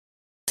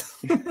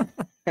All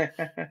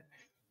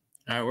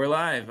right, we're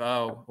live.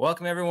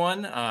 Welcome,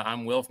 everyone.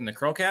 I'm Will from the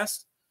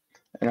CHRILLCAST.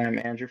 And I'm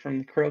Andrew from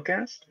the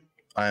CHRILLCAST.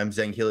 I'm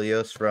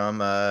Zenghilios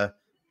from a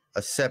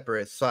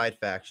separate side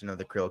faction of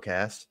the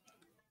CHRILLCAST.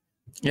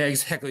 Yeah,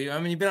 exactly. I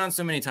mean, you've been on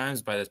so many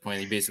times by this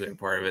point. You're basically a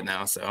part of it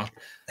now. So,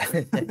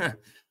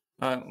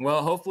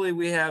 well, hopefully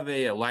we have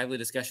a lively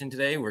discussion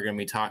today. We're going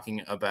to be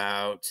talking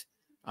about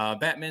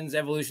Batman's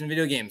evolution in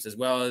video games, as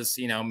well as,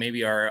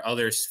 maybe our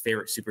other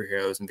favorite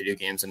superheroes in video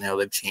games and how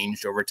they've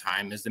changed over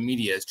time as the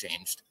media has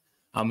changed.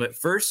 But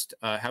first,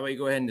 how about you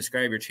go ahead and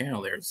describe your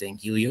channel there,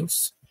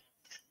 Zenghilios?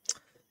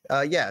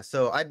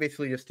 So I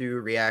basically just do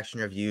reaction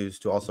reviews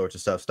to all sorts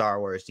of stuff: Star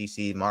Wars,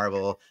 DC,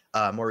 Marvel,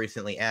 more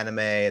recently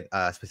anime,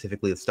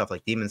 specifically stuff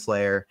like Demon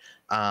Slayer.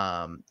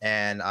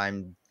 And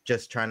I'm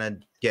just trying to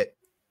get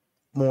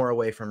more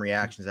away from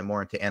reactions and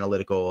more into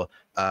analytical,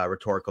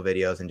 rhetorical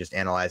videos and just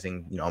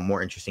analyzing,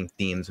 more interesting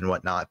themes and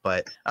whatnot.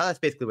 But that's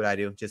basically what I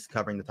do, just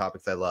covering the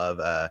topics I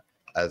love,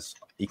 as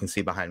you can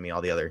see behind me,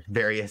 all the other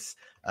various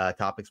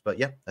topics. But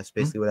yeah, that's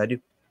basically what I do.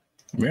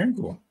 Very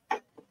cool.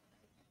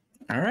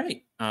 All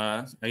right.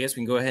 I guess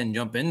we can go ahead and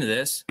jump into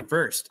this.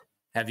 First,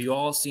 have you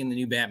all seen the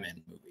new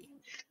Batman movie?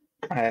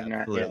 I have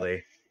not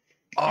Absolutely.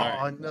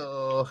 yet.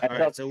 No. I'd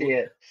love to see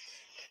it.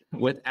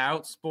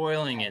 Without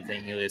spoiling it,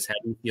 Zenghilios, how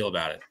do you feel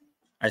about it?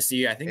 I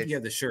think you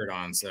have the shirt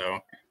on, so.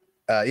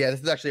 Yeah,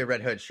 this is actually a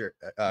Red Hood shirt.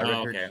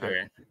 Okay.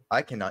 Shirt.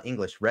 I cannot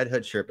English Red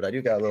Hood shirt, but I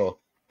do got a little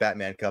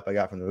Batman cup I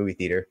got from the movie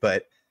theater.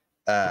 But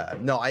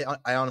no,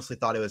 I honestly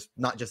thought it was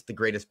not just the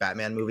greatest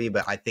Batman movie,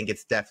 but I think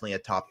it's definitely a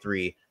top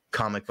 3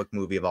 comic book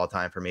movie of all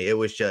time for me. It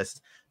was just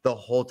the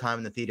whole time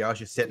in the theater, I was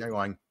just sitting there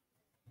going,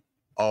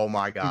 oh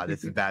my God,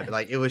 this is bad.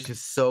 Like, it was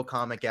just so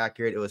comic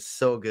accurate. It was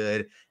so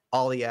good.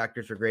 All the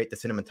actors were great. The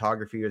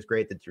cinematography was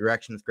great. The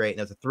direction was great. And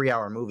it was a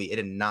 3-hour movie. It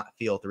did not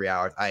feel 3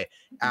 hours.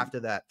 After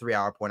that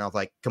 3-hour point, I was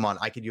like, come on,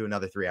 I could do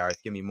another 3 hours.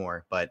 Give me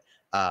more. But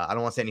I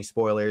don't want to say any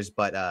spoilers,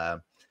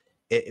 but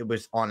it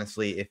was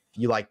honestly, if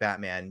you like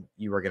Batman,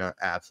 you are going to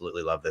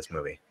absolutely love this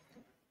movie.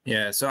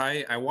 Yeah, so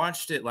I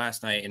watched it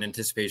last night in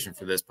anticipation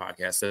for this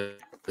podcast,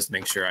 just to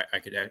make sure I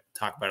could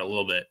talk about it a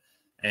little bit.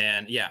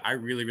 And yeah, I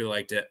really, really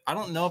liked it. I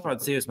don't know if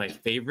I'd say it was my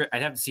favorite.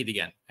 I'd have to see it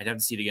again.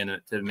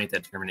 To make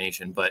that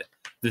determination. But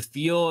the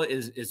feel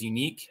is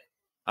unique.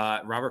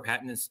 Robert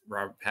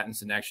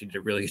Pattinson actually did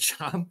a really good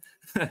job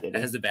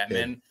as the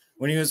Batman.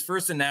 When he was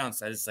first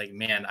announced, I was like,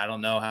 man, I don't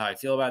know how I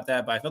feel about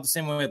that. But I felt the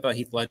same way about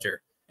Heath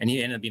Ledger. And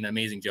he ended up being an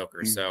amazing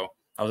Joker. So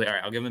I was like, all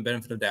right, I'll give him the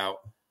benefit of the doubt.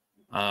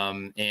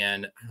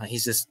 And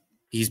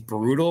he's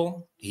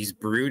brutal. He's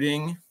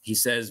brooding. He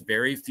says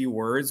very few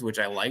words, which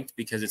I liked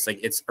because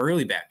it's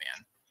early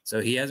Batman. So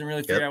he hasn't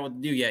really figured out what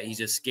to do yet. He's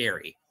just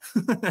scary.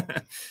 So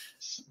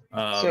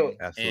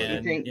do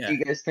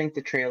you guys think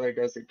the trailer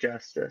does it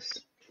justice?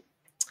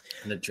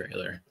 The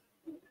trailer.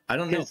 I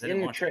don't know.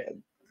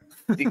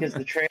 Because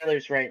the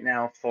trailers right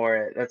now for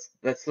it,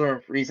 that's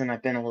the reason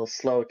I've been a little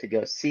slow to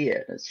go see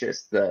it. It's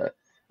just I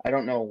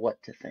don't know what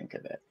to think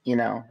of it.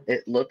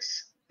 It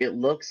looks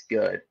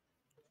good,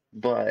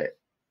 but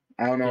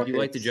I don't know. Did you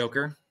like the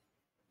Joker?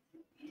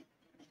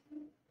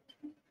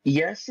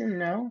 Yes and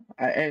no.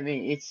 I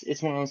mean,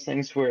 it's one of those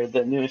things where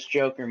the newest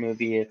Joker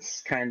movie,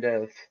 it's kind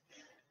of,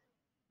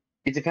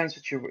 it depends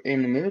what you're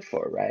in the mood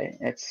for, right?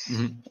 It's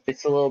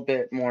a little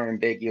bit more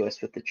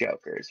ambiguous with the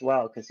Joker as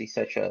well, because he's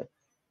such a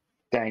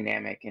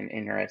dynamic and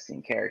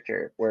interesting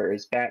character.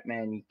 Whereas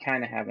Batman, you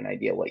kind of have an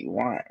idea what you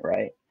want,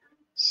 right?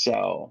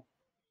 So,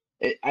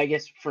 I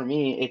guess for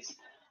me, it's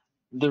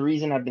the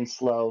reason I've been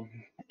slow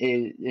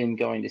in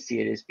going to see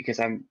it is because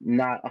I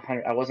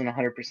wasn't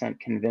 100%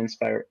 convinced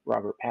by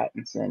Robert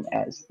Pattinson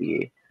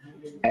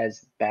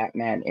as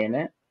Batman in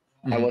it.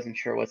 I wasn't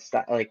sure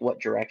what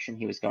direction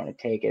he was going to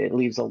take it. It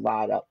leaves a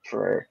lot up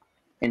for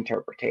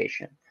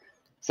interpretation.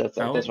 So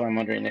that's why I'm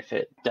wondering if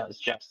it does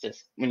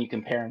justice when you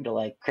compare him to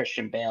like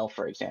Christian Bale,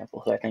 for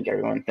example, who I think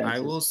everyone thinks. I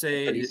will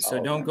say, so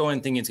don't go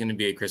and think it's going to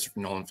be a Christopher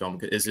Nolan film,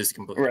 because it's just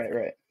completely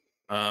right.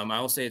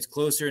 I will say it's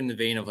closer in the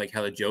vein of like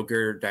how the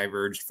Joker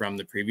diverged from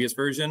the previous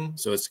version.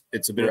 So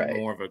it's a bit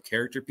more of a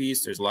character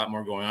piece. There's a lot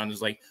more going on.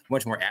 There's like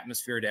much more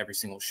atmosphere to every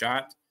single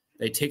shot.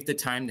 They take the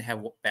time to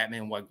have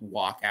Batman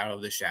walk out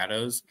of the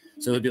shadows.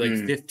 So it'll be like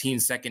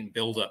 15-second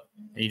buildup,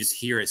 and you just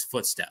hear his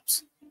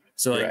footsteps.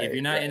 So like if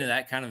you're not into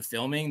that kind of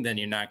filming, then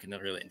you're not going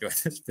to really enjoy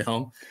this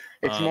film.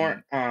 It's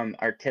more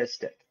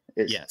artistic.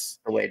 Yes,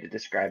 the way to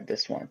describe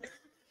this one.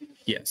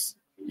 Yes.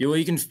 Well,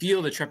 you can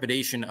feel the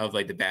trepidation of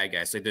like the bad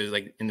guys. Like there's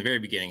like in the very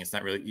beginning, it's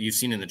not really, you've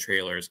seen in the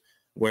trailers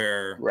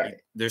where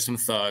like, there's some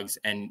thugs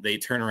and they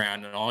turn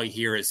around and all you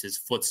hear is his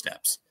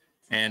footsteps.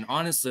 And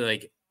honestly,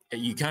 like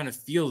you kind of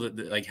feel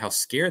that like how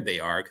scared they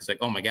are, because like,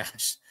 oh my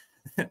gosh,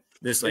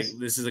 this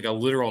is like a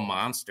literal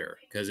monster.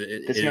 Because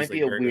this might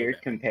be a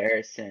weird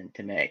comparison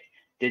to make.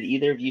 Did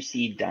either of you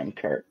see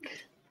Dunkirk?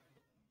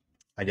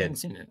 I didn't.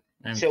 Seen it.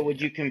 So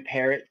would you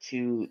compare it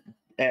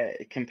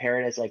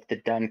as like the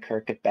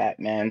Dunkirk of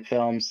Batman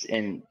films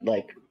in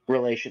like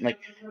relation, like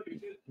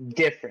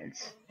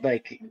difference?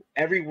 Like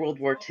every World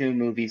War II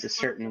movie is a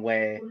certain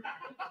way,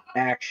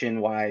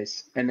 action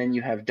wise, and then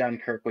you have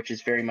Dunkirk, which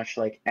is very much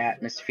like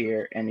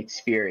atmosphere and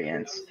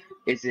experience.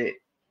 Is it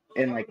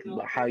in like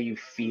how you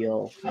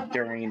feel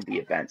during the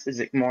events? Is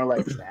it more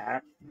like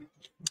that?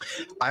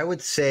 I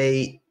would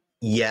say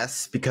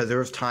yes, because there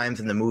was times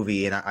in the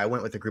movie, and I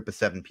went with a group of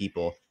 7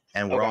 people,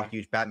 and we're all Okay.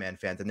 huge Batman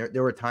fans, and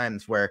there were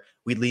times where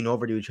we'd lean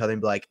over to each other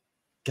and be like,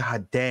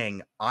 God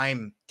dang,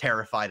 I'm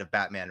terrified of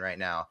Batman right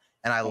now,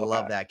 and I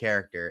love that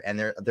character. And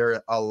there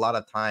are a lot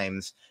of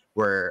times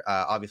where,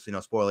 obviously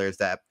no spoilers,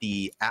 that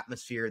the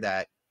atmosphere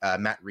that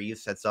Matt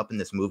Reeves sets up in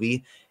this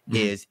movie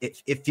is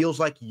it feels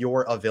like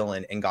you're a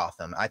villain in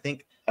Gotham. I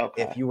think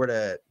if you were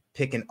to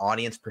pick an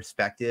audience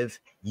perspective,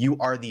 you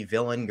are the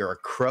villain, you're a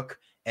crook,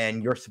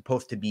 and you're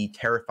supposed to be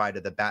terrified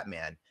of the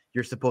Batman.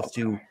 You're supposed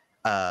to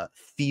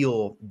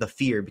feel the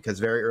fear, because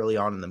very early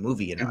on in the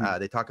movie,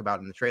 and they talk about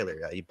in the trailer,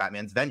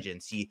 Batman's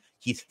vengeance.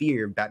 He's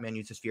fear. Batman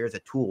uses fear as a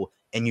tool,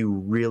 and you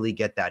really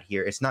get that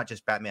here. It's not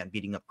just Batman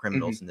beating up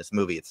criminals in this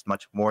movie. It's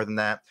much more than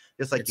that.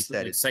 Just like you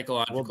said, it's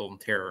psychological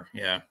terror.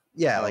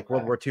 Yeah, like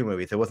World War II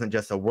movies. It wasn't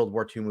just a World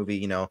War II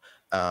movie,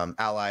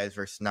 Allies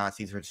versus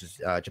Nazis versus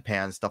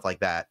Japan, stuff like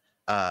that.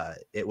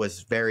 It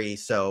was very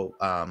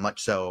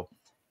much so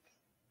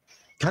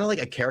kind of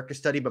like a character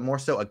study, but more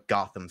so a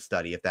Gotham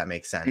study, if that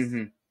makes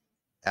sense.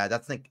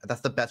 That's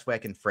the best way I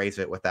can phrase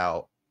it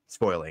without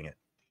spoiling it.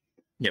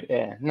 Yep.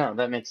 Yeah, no,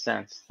 that makes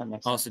sense.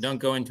 Also, don't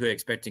go into it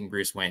expecting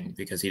Bruce Wayne,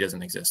 because he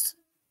doesn't exist.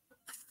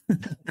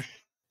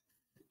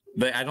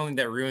 But I don't think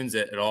that ruins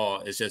it at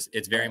all.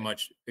 It's very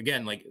much,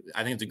 again, like,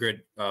 I think it's a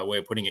good way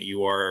of putting it.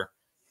 You are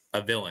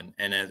a villain,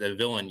 and as a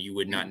villain, you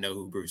would not know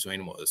who Bruce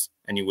Wayne was,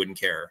 and you wouldn't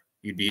care.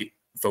 You'd be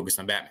focused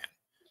on Batman,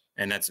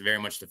 and that's very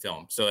much the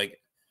film. So,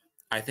 like,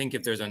 I think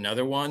if there's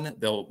another one,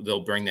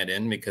 they'll bring that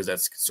in, because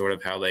that's sort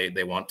of how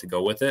they want to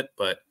go with it.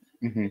 But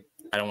I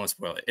don't want to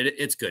spoil it.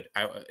 It's good.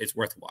 It's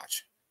worth a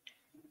watch.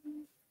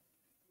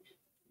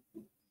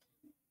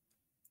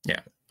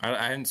 Yeah,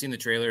 I haven't seen the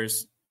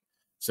trailers,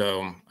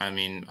 so I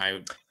mean,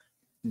 I'm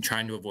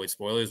trying to avoid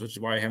spoilers, which is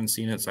why I haven't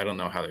seen it. So I don't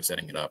know how they're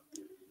setting it up.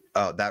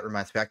 Oh, that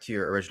reminds me, back to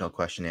your original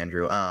question,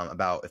 Andrew,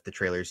 about if the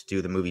trailers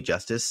do the movie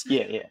justice.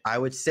 Yeah. I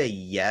would say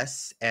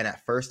yes. And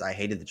at first I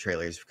hated the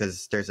trailers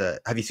because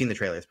have you seen the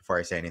trailers before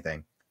I say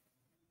anything?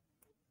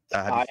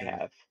 I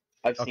have.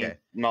 I've seen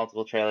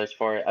multiple trailers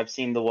for it. I've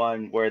seen the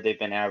one where they've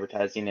been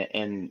advertising it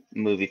in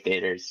movie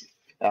theaters.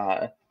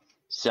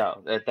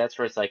 So that's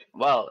where it's like,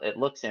 well, it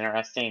looks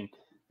interesting.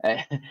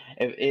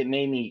 It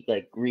made me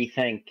like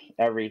rethink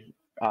every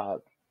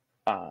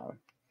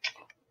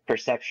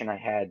perception I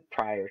had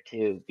prior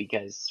to,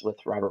 because with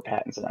Robert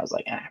Pattinson, I was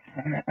like,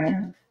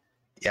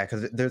 Yeah,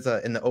 because there's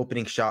in the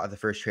opening shot of the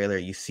first trailer,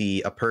 you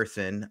see a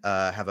person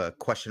have a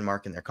question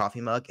mark in their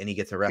coffee mug, and he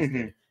gets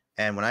arrested.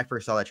 And when I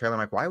first saw that trailer,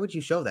 I'm like, why would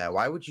you show that?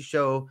 Why would you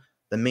show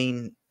the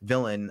main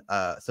villain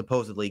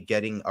supposedly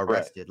getting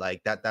arrested?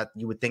 Like that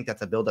you would think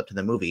that's a build up to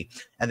the movie.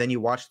 And then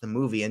you watch the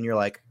movie and you're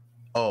like,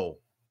 it's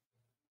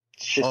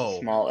just a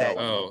small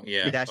element.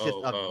 That's just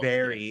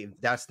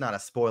that's not a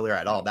spoiler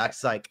at all.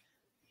 That's like,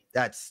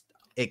 that's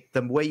it.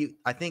 The way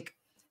I think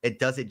it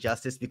does it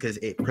justice, because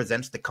it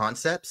presents the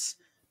concepts,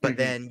 but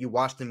then you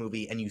watch the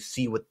movie and you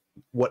see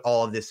what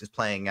all of this is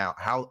playing out,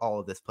 how all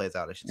of this plays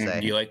out, I should say.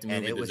 Do you like the movie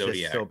and it The was Zodiac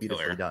just so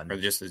beautifully Killer, done. or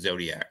just the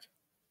Zodiac?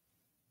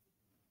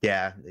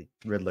 Yeah, the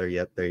Riddler.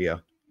 Yep, there you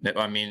go.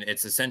 I mean,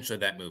 it's essentially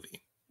that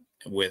movie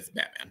with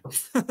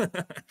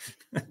Batman.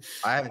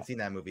 I haven't seen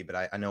that movie,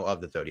 but I know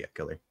of the Zodiac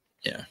Killer.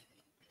 Yeah.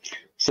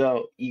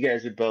 So you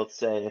guys would both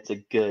say it's a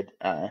good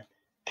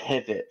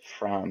pivot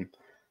from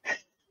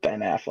Ben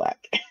Affleck.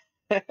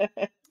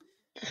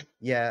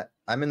 Yeah,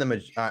 I'm in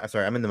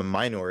the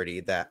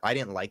minority that I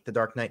didn't like the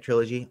Dark Knight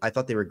trilogy. I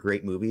thought they were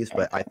great movies,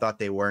 but I thought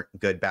they weren't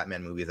good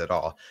Batman movies at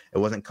all. It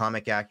wasn't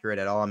comic accurate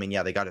at all. I mean,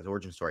 yeah, they got his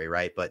origin story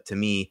right, but to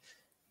me,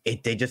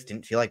 they just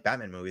didn't feel like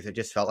Batman movies. It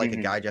just felt like a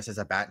guy dressed as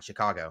a bat in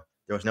Chicago.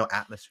 There was no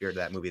atmosphere to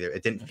that movie.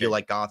 It didn't feel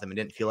like Gotham. It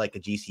didn't feel like a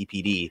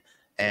GCPD.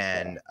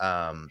 And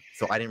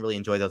so I didn't really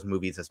enjoy those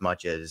movies as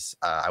much as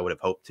I would have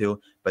hoped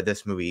to. But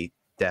this movie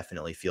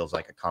definitely feels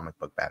like a comic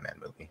book Batman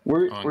movie.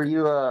 Were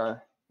you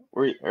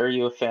are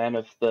you a fan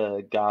of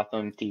the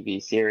Gotham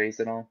TV series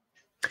at all?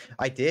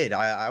 I did.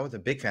 I was a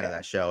big fan of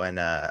that show, and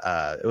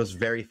it was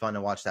very fun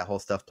to watch that whole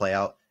stuff play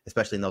out,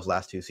 especially in those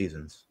last 2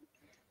 seasons.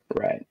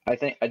 Right. I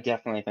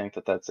definitely think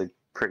that that's a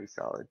pretty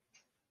solid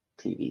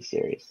TV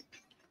series.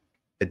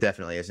 It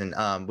definitely is. And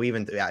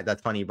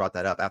that's funny you brought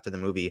that up. After the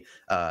movie,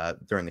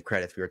 during the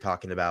credits, we were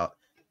talking about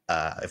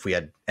if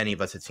any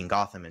of us had seen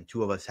Gotham, and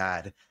 2 of us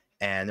had.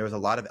 And there was a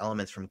lot of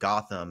elements from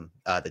Gotham,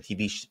 the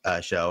TV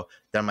show,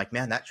 that I'm like,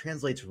 man, that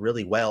translates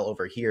really well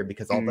over here,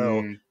 because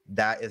although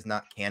that is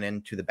not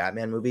canon to the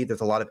Batman movie,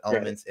 there's a lot of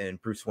elements in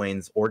Bruce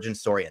Wayne's origin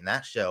story in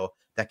that show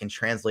that can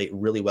translate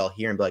really well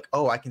here, and be like,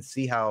 oh, I can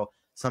see how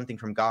something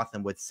from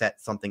Gotham would set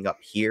something up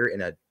here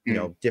in a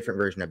different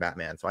version of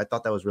Batman. So I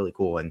thought that was really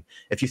cool. And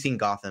if you've seen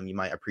Gotham, you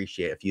might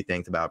appreciate a few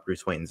things about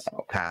Bruce Wayne's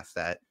past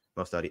that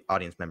most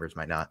audience members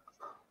might not.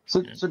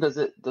 So does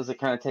it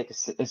kind of take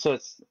so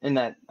it's in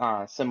that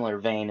similar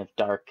vein of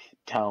dark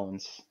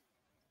tones,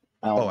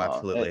 I don't Oh, know.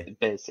 absolutely.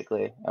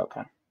 Basically,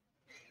 okay.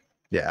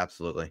 Yeah,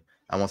 absolutely.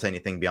 I won't say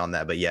anything beyond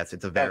that, but yes,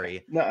 it's a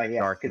very No, yeah,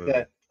 dark because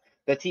movie.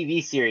 the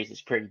TV series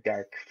is pretty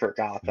dark for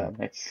Gotham.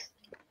 Mm-hmm. It's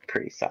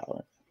pretty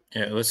solid.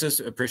 Yeah, let's just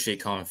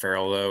appreciate Colin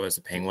Farrell though as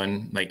a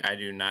Penguin. Like I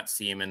do not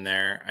see him in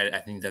there. I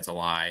think that's a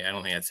lie. I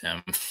don't think that's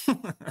him.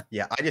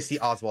 Yeah, I just see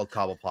Oswald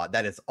Cobblepot.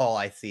 That is all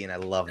I see, and I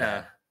love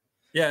that.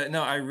 Yeah,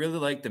 no, I really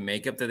like the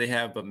makeup that they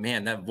have, but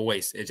man, that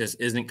voice, it just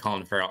isn't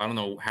Colin Farrell. I don't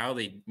know how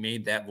they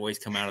made that voice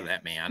come out of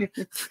that man.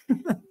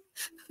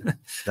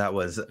 That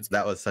was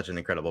such an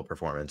incredible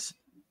performance,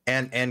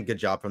 and good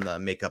job from the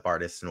makeup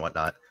artists and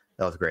whatnot.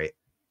 That was great.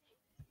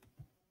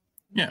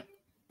 Yeah.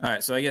 All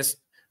right, so I guess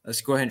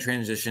let's go ahead and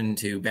transition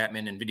to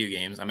Batman and video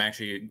games. I'm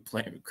actually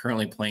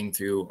currently playing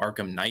through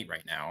Arkham Knight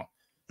right now.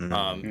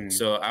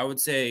 So I would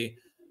say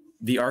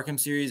the Arkham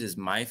series is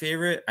my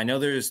favorite. I know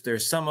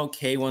there's some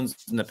okay ones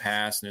in the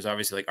past, and there's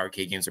obviously like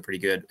arcade games are pretty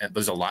good.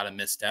 There's a lot of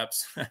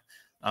missteps.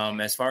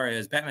 As far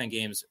as Batman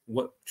games,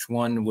 which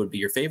one would be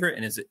your favorite,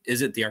 and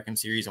is it the Arkham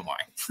series, and why?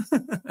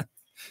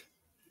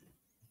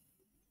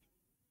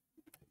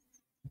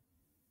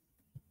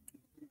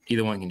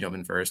 Either one can jump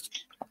in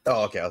first.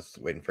 Oh, okay. I was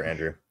waiting for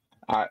Andrew.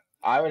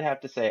 I would have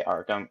to say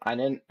Arkham. I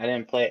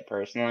didn't play it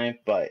personally,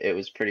 but it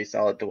was pretty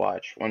solid to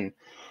watch when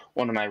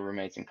one of my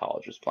roommates in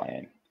college was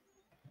playing.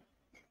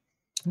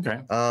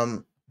 Okay.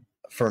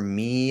 For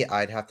me,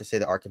 I'd have to say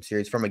the Arkham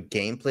series. From a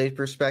gameplay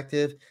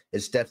perspective,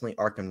 it's definitely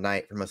Arkham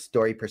Knight. From a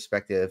story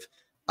perspective,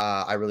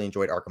 I really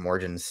enjoyed Arkham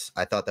Origins.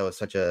 I thought that was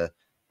such a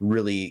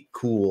really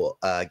cool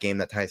game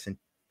that ties in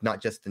not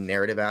just the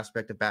narrative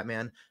aspect of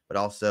Batman, but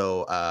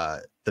also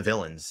the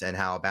villains and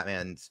how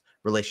Batman's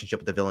relationship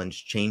with the villains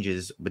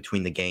changes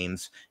between the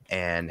games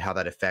and how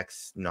that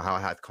affects, how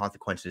it has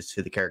consequences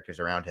to the characters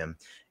around him.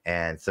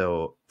 And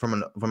so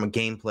from a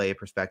gameplay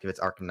perspective,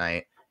 it's Arkham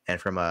Knight. And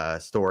from a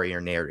story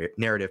or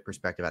narrative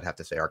perspective, I'd have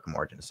to say Arkham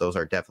Origins. Those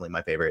are definitely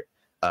my favorite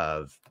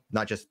of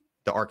not just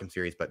the Arkham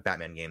series, but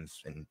Batman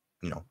games in,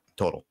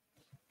 total.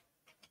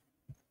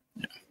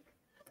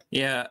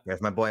 Yeah.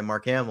 There's my boy,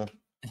 Mark Hamill.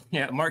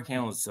 Yeah, Mark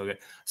Hamill is so good.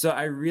 So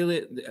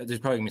there's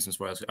probably gonna be some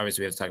spoilers.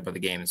 Obviously, we have to talk about the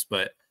games,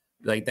 but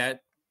like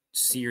that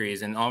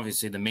series and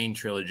obviously the main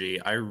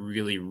trilogy, I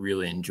really,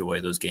 really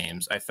enjoy those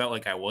games. I felt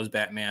like I was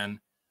Batman.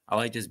 I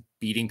like just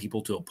beating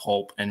people to a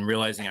pulp and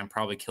realizing I'm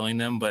probably killing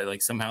them, but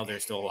like somehow they're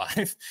still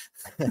alive.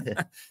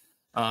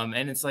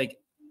 And it's like,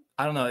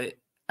 I don't know.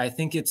 I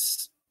think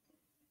it's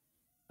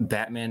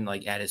Batman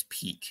like at his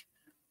peak.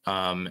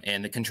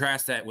 And to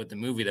contrast that with the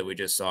movie that we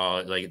just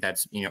saw, like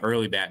that's,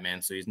 early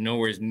Batman. So he's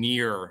nowhere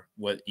near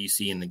what you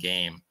see in the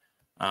game.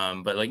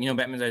 But like,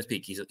 Batman's at his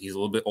peak. He's a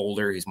little bit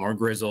older. He's more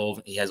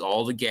grizzled. He has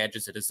all the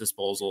gadgets at his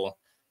disposal.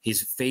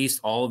 He's faced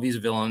all of these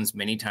villains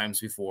many times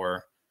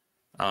before.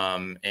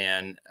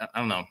 And I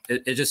don't know,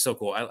 it's just so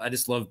cool. I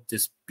just love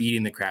just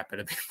beating the crap out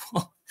of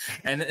people.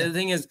 And the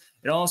thing is,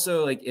 it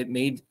also like it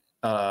made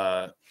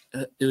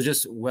it was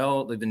just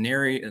like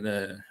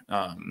the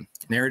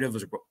narrative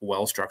was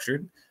well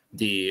structured.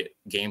 The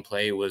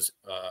gameplay was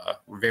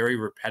very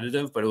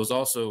repetitive, but it was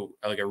also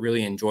like a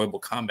really enjoyable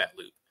combat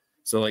loop.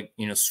 So like,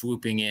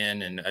 swooping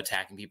in and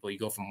attacking people, you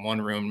go from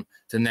one room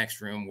to the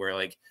next room where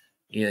like,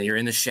 you're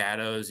in the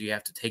shadows, you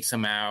have to take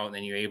some out, and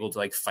then you're able to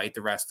like fight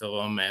the rest of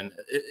them. And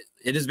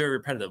it is very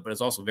repetitive, but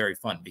it's also very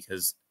fun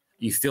because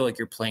you feel like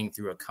you're playing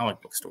through a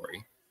comic book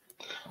story.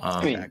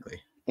 Exactly.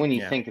 When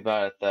you think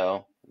about it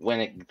though,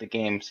 when the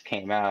games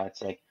came out,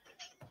 it's like,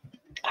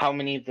 how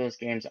many of those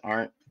games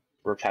aren't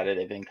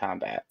repetitive in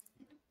combat?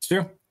 It's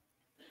true.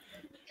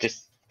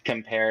 Just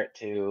compare it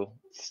to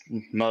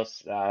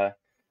most of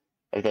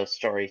those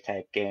story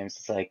type games.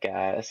 It's like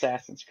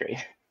Assassin's Creed.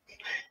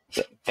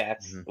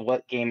 That's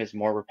what game is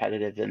more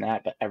repetitive than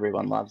that, but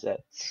everyone loves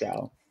it.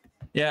 So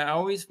yeah, I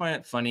always find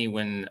it funny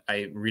when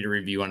I read a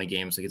review on a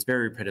game. It's like it's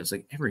very repetitive. It's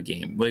like every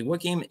game. Like what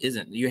game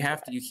isn't? You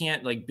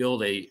can't like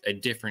build a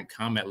different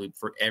combat loop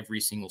for every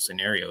single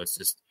scenario. It's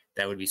just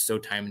that would be so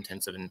time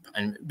intensive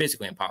and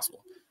basically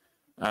impossible.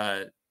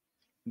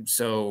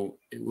 So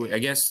I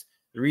guess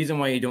the reason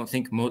why you don't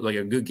think like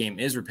a good game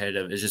is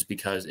repetitive is just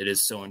because it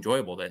is so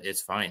enjoyable that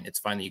it's fine. It's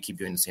fine that you keep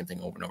doing the same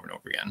thing over and over and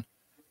over again.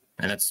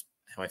 And that's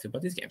how I feel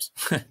about these games.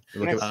 Look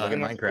at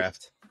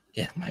Minecraft.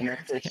 Yeah, Minecraft. And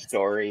that's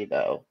story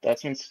though.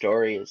 That's when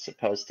story is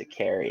supposed to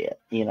carry it.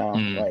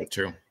 Like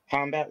true.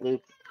 Combat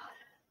loop.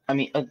 I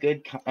mean, a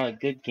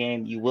good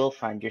game, you will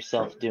find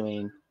yourself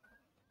doing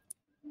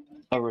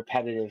a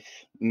repetitive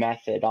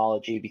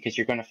methodology because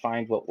you're going to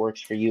find what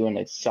works for you in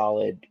a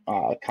solid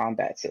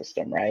combat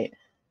system, right?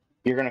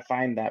 You're going to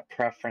find that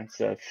preference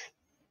of,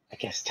 I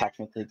guess,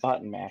 technically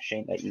button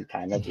mashing that you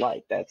kind of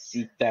like.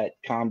 That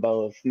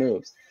combo of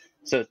moves.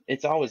 So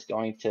it's always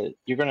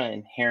you're going to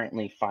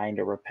inherently find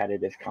a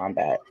repetitive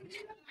combat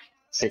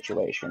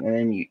situation, and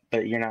then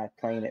but you're not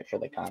playing it for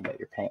the combat.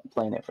 You're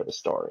playing it for the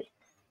story.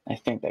 I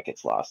think that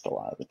gets lost a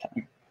lot of the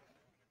time.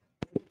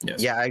 Yes.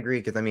 Yeah, I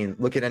agree. Because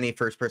look at any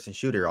first-person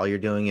shooter. All you're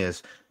doing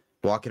is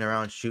walking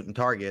around shooting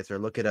targets, or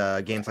look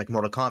at games like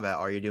Mortal Kombat.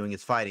 All you're doing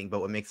is fighting. But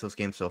what makes those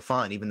games so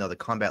fun, even though the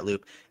combat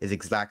loop is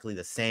exactly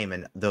the same,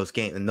 and those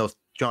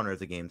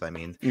genres of games. I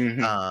mean,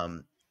 Mm-hmm.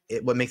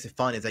 What makes it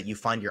fun is that you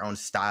find your own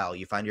style,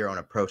 you find your own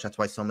approach. That's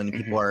why so many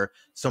people are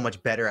so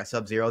much better at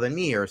Sub-Zero than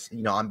me, or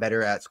I'm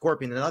better at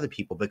Scorpion than other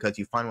people, because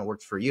you find what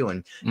works for you.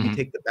 And you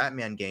take the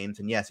Batman games,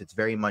 and yes, it's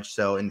very much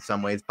so in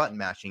some ways button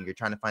mashing. You're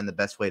trying to find the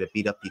best way to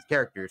beat up these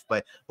characters,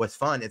 but what's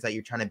fun is that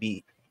you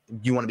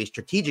want to be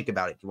strategic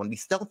about it. You want to be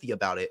stealthy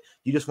about it.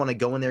 You just want to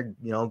go in there,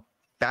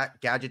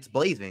 bat gadgets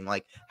blazing.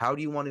 Like, how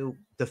do you want to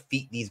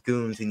defeat these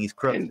goons and these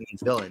crooks and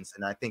these villains?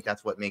 And I think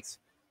that's what makes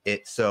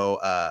it so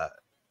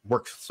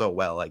works so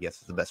well, I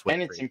guess, is the best way.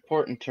 And it's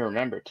important to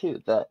remember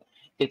too that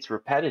it's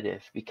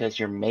repetitive because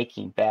you're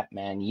making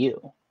Batman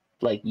you.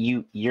 Like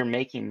you're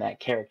making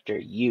that character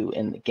you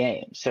in the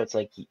game. So it's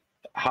like,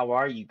 how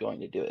are you going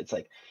to do it? It's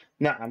like,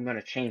 no, I'm going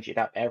to change it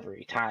up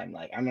every time.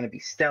 Like, I'm going to be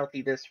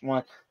stealthy this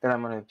one, then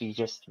I'm going to be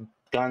just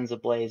guns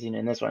a-blazing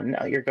in this one.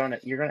 No, you're going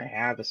to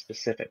have a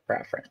specific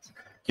preference.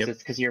 Yep. So it's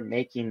because you're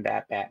making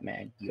that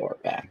Batman your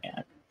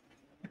Batman.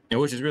 And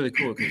which is really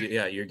cool because,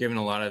 you're given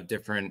a lot of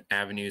different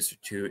avenues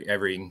to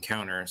every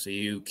encounter. So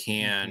you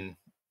can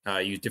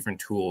use different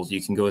tools.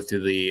 You can go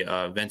through the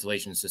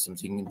ventilation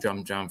systems. You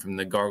can jump from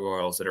the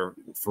gargoyles that are,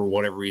 for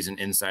whatever reason,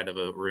 inside of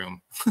a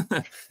room.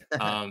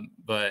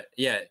 But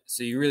yeah,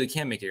 so you really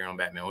can make it your own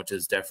Batman, which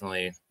is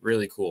definitely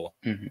really cool.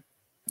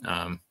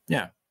 I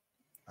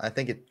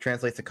think it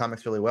translates to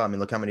comics really well. I mean,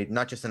 look how many,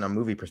 not just in a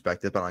movie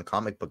perspective, but on a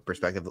comic book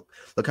perspective,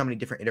 look how many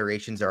different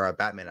iterations there are of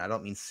Batman. I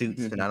don't mean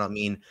suits and I don't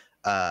mean,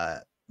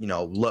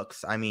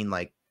 looks. I mean,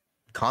 like,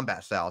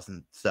 combat styles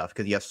and stuff,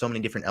 because you have so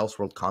many different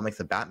Elseworld comics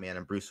of Batman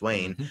and Bruce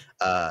Wayne,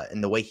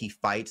 and the way he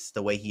fights,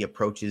 the way he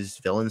approaches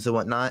villains and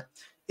whatnot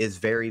is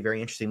very, very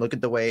interesting. Look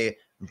at the way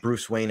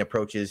Bruce Wayne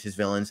approaches his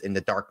villains in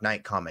the Dark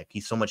Knight comic.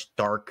 He's so much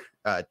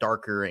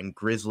darker and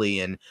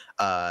grisly, and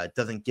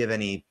doesn't give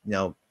any,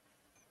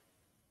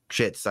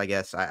 shits, I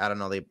guess. I don't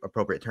know the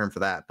appropriate term for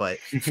that, but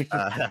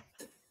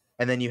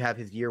and then you have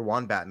his year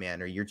one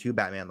Batman or year two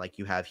Batman, like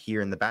you have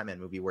here in the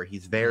Batman movie, where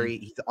he's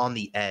he's on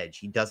the edge.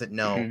 He doesn't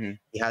know.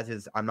 He has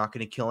his, I'm not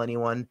going to kill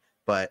anyone,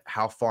 but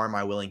how far am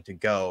I willing to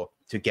go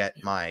to get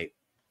my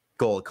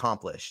goal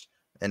accomplished?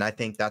 And I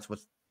think that's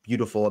what's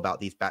beautiful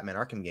about these Batman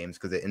Arkham games,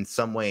 because in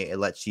some way it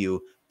lets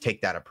you take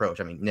that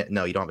approach. I mean,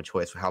 no, you don't have a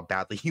choice for how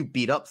badly you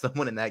beat up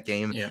someone in that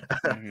game to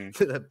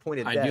the point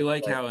of death. I do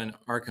like how in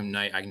Arkham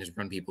Knight I can just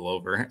run people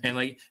over, and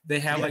like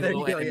they have like a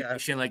little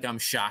animation, like I'm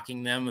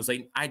shocking them. It's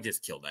like I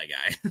just killed that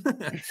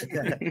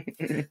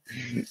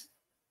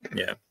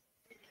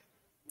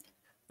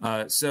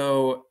guy.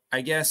 So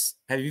I guess,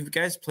 have you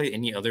guys played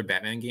any other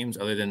Batman games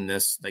other than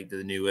this, like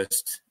the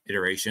newest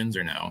iterations,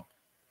 or no?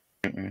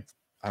 I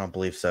don't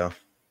believe so.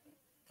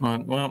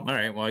 Well, all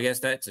right. Well, I guess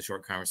that's a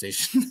short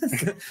conversation.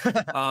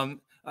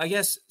 I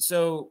guess,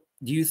 so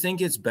do you think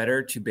it's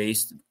better to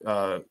base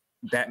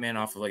Batman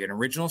off of like an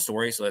original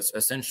story? So that's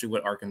essentially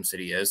what Arkham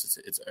City is.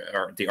 It's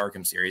the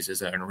Arkham series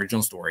is an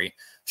original story.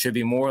 Should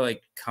be more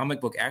like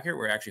comic book accurate,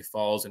 where it actually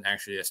follows and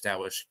actually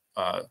established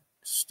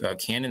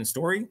canon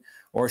story,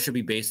 or should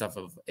be based off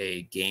of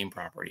a game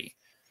property?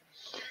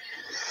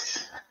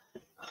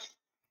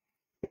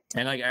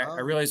 And like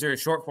I realize there are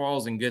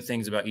shortfalls and good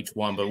things about each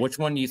one, but which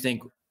one do you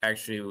think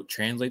actually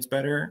translates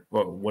better,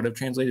 or would have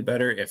translated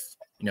better if,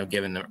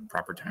 given the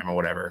proper time or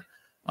whatever?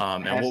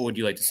 And what would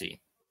you like to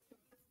see?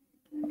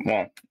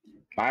 Well,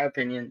 my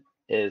opinion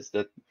is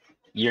that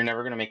you're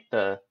never going to make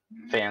the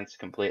fans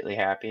completely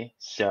happy,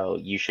 so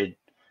you should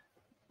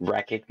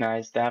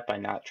recognize that by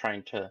not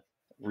trying to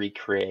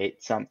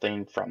recreate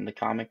something from the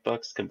comic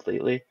books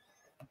completely.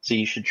 So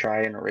you should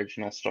try an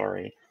original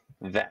story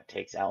that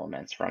takes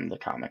elements from the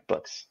comic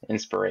books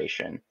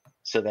inspiration,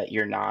 so that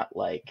you're not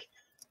like,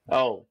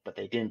 oh, but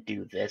they didn't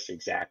do this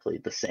exactly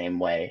the same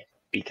way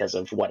because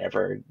of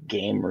whatever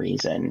game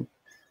reason,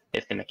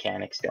 if the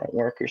mechanics don't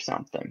work or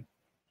something.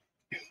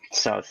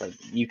 So it's like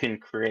you can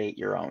create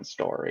your own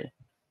story,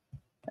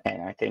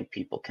 and I think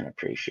people can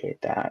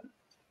appreciate that.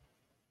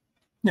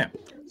 Yeah.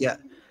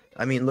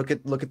 I mean, look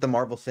at the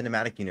Marvel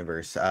Cinematic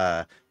Universe.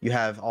 You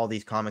have all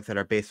these comics that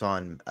are based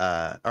on,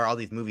 or all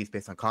these movies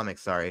based on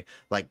comics. Sorry,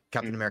 like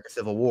Captain America: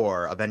 Civil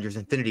War, Avengers: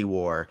 Infinity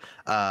War,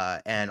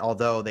 and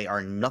although they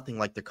are nothing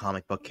like their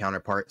comic book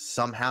counterpart,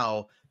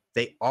 somehow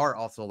they are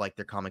also like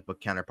their comic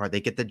book counterpart. They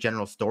get the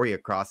general story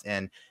across,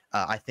 and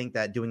I think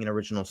that doing an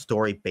original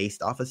story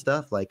based off of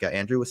stuff, like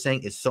Andrew was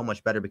saying, is so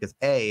much better, because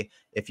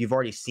if you've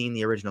already seen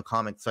the original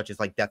comics, such as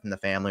like Death in the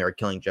Family or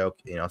Killing Joke,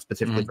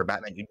 specifically for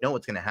Batman, you know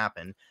what's going to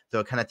happen.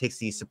 So it kind of takes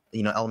the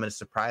element of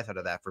surprise out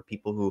of that for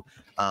people who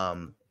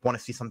want to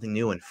see something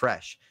new and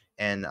fresh.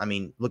 And I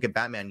mean, look at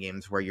Batman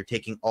games where you're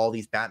taking all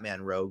these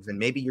Batman rogues, and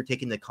maybe you're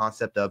taking the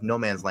concept of No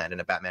Man's Land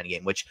in a Batman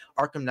game, which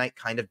Arkham Knight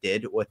kind of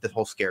did with the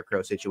whole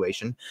Scarecrow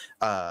situation.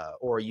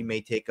 Or you may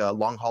take a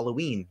Long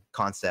Halloween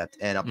concept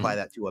and apply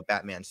that to a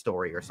Batman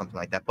story or something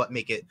like that, but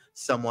make it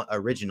somewhat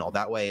original.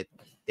 That way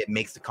it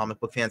makes the comic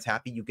book fans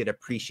happy. You get to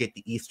appreciate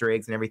the Easter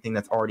eggs and everything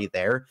that's already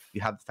there.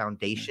 You have the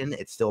foundation.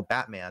 It's still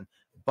Batman,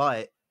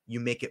 but you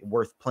make it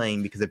worth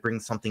playing because it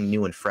brings something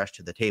new and fresh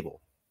to the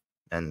table.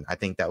 And I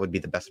think that would be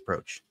the best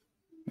approach.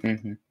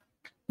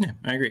 Yeah,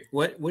 I agree.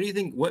 What do you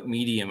think? What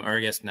medium, or I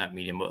guess not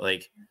medium, but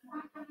like,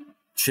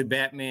 should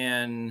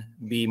Batman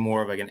be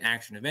more of like an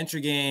action adventure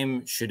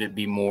game? Should it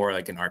be more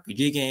like an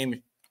RPG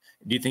game?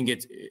 Do you think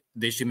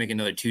they should make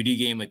another 2D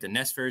game like the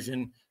NES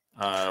version?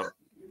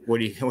 What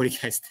do you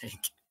guys think?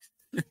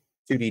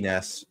 2D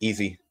NES,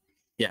 easy.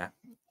 Yeah.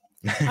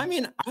 I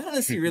mean, I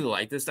honestly really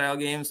like this style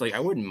games. Like, I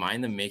wouldn't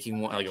mind them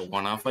making one, like a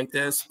one-off like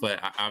this, but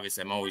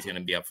obviously, I'm always going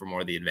to be up for more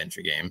of the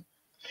adventure game.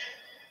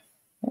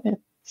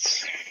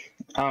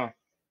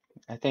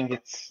 I think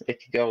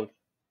it could go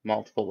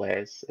multiple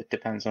ways. It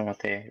depends on what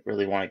they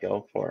really want to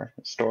go for,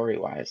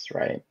 story-wise,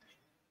 right?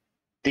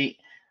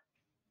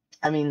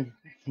 I mean,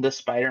 the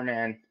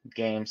Spider-Man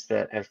games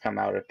that have come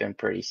out have been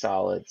pretty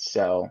solid,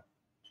 so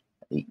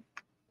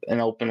an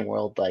open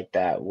world like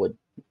that would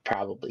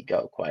probably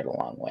go quite a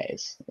long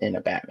ways in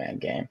a Batman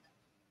game.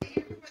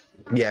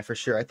 Yeah, for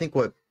sure. I think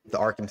what the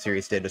Arkham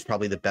series did was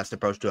probably the best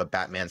approach to a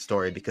Batman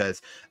story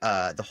because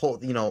the whole,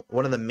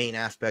 one of the main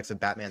aspects of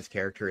Batman's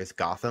character is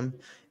Gotham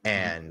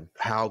and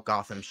how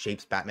Gotham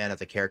shapes Batman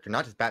as a character,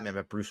 not just Batman,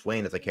 but Bruce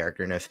Wayne as a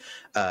character. And if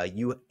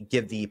you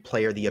give the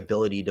player the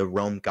ability to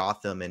roam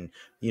Gotham and,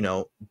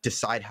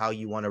 decide how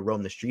you want to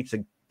roam the streets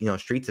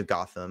of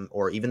Gotham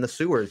or even the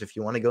sewers, if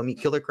you want to go meet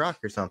Killer Croc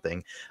or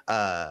something,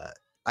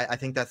 I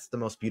think that's the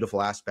most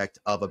beautiful aspect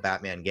of a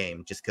Batman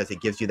game, just because it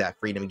gives you that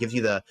freedom. It gives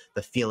you the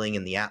feeling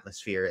and the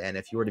atmosphere. And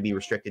if you were to be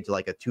restricted to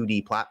like a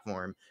 2D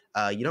platform,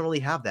 you don't really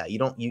have that.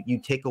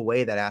 You take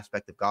away that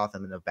aspect of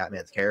Gotham and of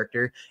Batman's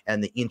character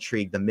and the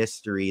intrigue, the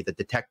mystery, the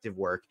detective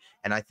work.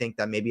 And I think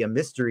that maybe a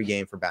mystery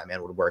game for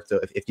Batman would work. So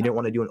if you didn't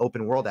want to do an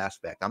open world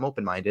aspect, I'm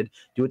open-minded.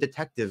 Do a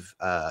detective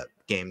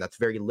game that's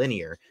very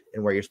linear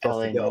and where you're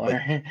supposed to go.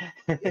 But,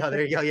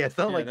 there you go. Yeah,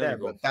 something like that.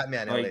 Cool. But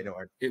Batman, like,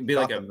 it'd be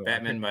Gotham like a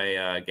Batman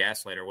by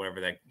Gaslight or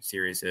whatever that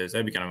series is.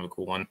 That'd be kind of a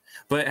cool one.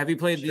 But have you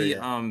played the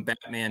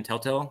Batman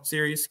Telltale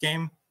series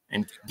game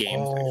and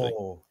games?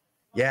 Actually?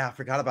 Yeah, I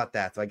forgot about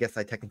that. So I guess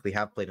I technically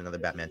have played another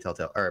Batman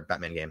Telltale or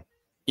Batman game.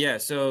 Yeah,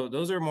 so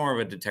those are more of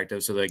a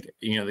detective. So like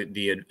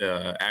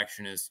the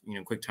action is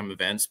quick time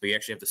events, but you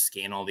actually have to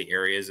scan all the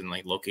areas and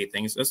like locate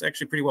things. That's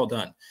actually pretty well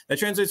done. That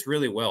translates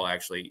really well,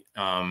 actually.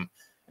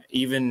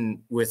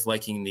 Even with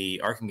liking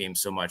the Arkham games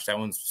so much, that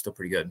one's still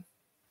pretty good.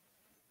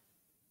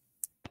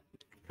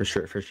 For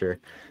sure.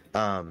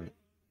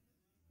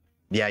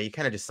 Yeah, you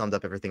kind of just summed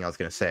up everything I was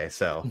going to say,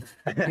 so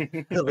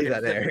I'll leave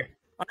that there.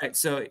 All right,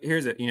 so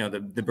here's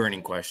the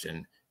burning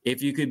question: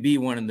 if you could be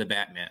one of the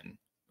Batman,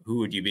 who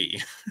would you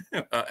be?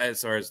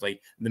 As far as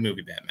like the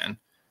movie Batman,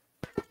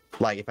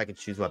 like if I could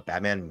choose what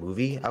Batman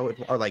movie I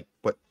would, or like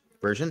what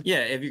version? Yeah,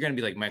 if you're gonna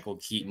be like Michael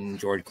Keaton,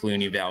 George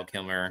Clooney, Val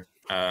Kilmer,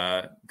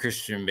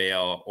 Christian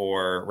Bale,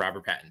 or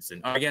Robert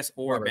Pattinson, I guess,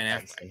 or Robert Ben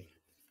Pattinson.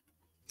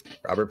 Affleck.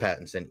 Robert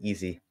Pattinson,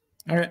 easy.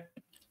 All right.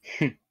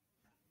 I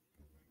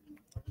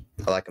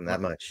like him that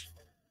much.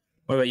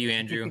 What about you,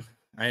 Andrew?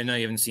 I know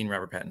you haven't seen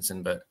Robert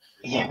Pattinson, but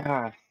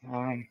yeah,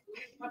 I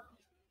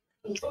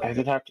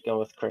would have to go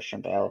with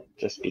Christian Bale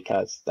just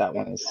because that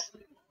one is.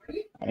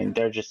 I mean,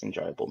 they're just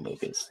enjoyable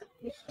movies.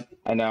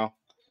 I know,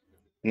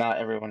 not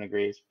everyone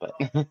agrees, but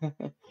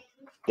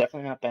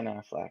definitely not Ben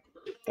Affleck.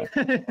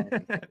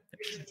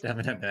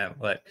 Definitely not Ben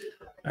Affleck.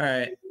 All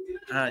right.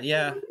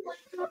 Yeah.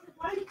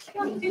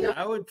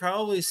 I would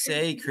probably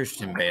say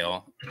Christian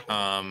Bale.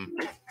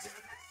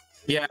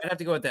 Yeah, I'd have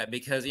to go with that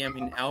because I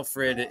mean,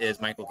 Alfred is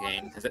Michael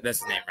Caine. That's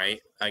his name,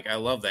 right? Like, I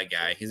love that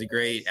guy. He's a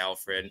great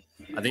Alfred.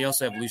 I think you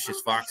also have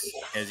Lucius Fox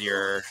as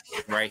your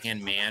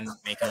right-hand man,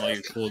 making all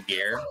your cool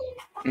gear.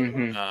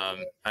 Mm-hmm.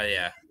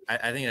 Yeah,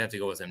 I think I'd have to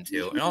go with him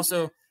too. And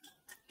also,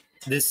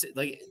 this,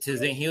 like, to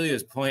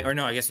Zenghilios' point, or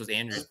no, I guess it was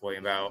Andrew's point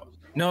about.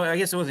 No, I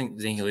guess it wasn't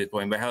Zenghilios'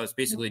 point, but how it's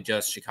basically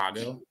just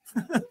Chicago.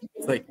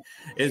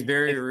 It's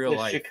very real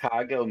life.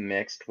 Chicago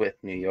mixed with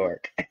New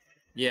York.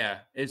 Yeah,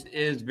 it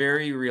is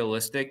very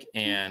realistic,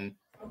 and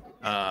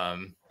I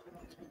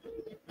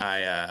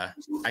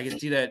can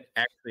see that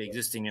actually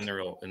existing in the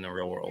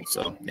real world.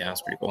 So yeah,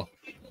 that's pretty cool.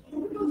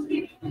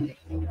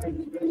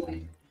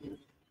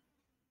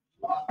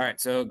 All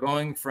right, so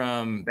going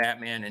from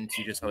Batman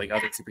into just like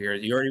other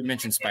superheroes, you already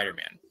mentioned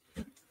Spider-Man.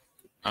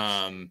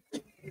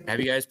 Have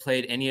you guys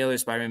played any other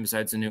Spider-Man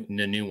besides the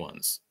new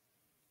ones?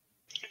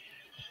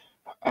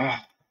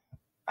 I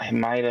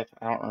might have.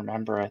 I don't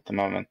remember at the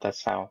moment.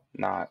 That's how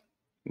not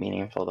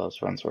meaningful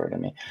those ones were to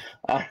me.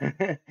 I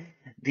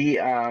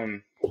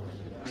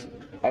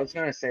was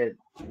gonna say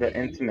the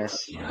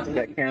Infamous. Does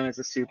that count as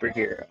a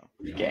superhero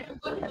game?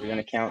 Are we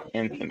gonna count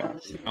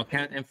Infamous? I'll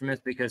count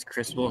Infamous because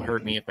Chris will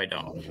hurt me if I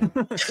don't.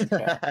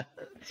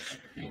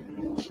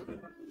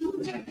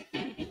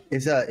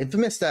 Is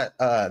Infamous that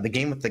the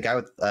game with the guy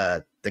with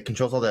that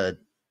controls all the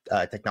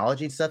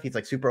technology and stuff? He's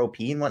like super OP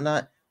and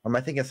whatnot. Or am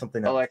I thinking of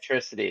something else?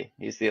 Electricity.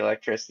 He's the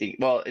electricity.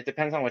 Well, it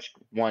depends on which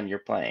one you're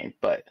playing,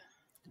 but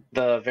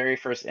the very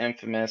first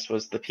Infamous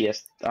was the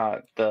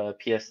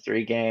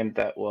PS3 game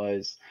that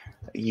was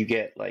you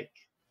get like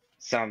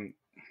some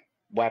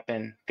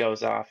weapon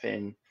goes off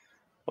in,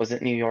 was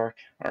it New York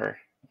or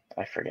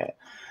I forget.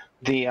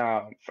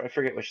 I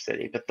forget which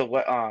city, but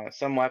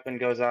some weapon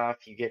goes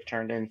off, you get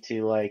turned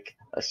into like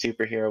a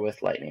superhero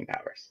with lightning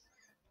powers.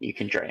 You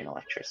can drain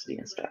electricity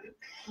and stuff.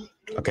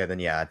 Okay, then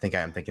yeah, I think I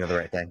am thinking of the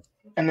right thing.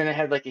 And then it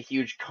had like a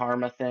huge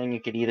karma thing. You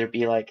could either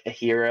be like a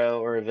hero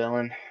or a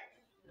villain.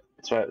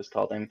 That's why it was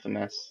called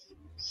Infamous.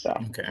 So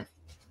Okay.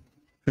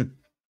 and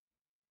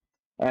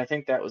I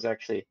think that was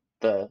actually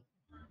the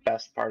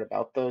best part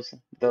about those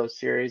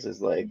series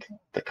is like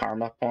the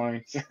karma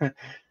points,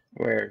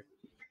 where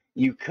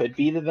you could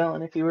be the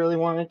villain if you really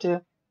wanted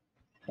to.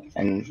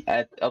 And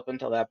up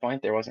until that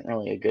point, there wasn't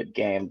really a good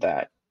game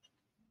that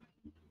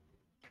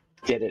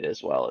did it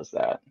as well as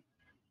that,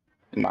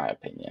 in my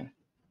opinion.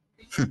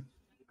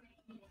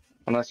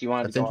 Unless you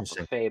wanted That's to go off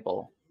interesting. of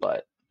Fable,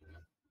 but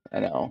I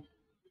know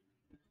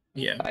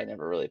Yeah. I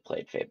never really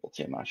played Fable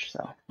too much,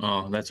 so.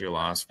 Oh, that's your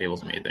loss.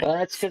 Fable's amazing. Well,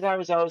 that's because I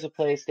was always a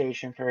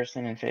PlayStation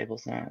person, and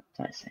Fable's not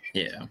PlayStation.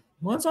 Yeah.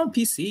 Well, it's on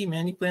PC,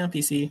 man. You play on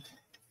PC.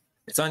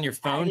 It's on your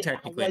phone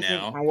technically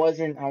now. I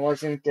wasn't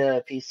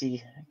a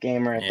PC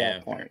gamer at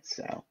that point,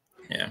 so.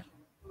 Yeah.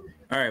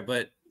 All right,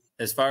 but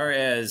as far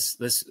as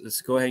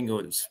let's go ahead and go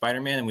with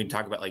Spider-Man, and we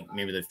talk about like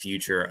maybe the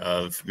future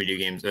of video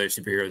games, or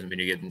superheroes and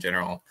video games in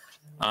general.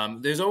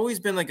 There's always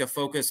been like a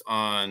focus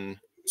on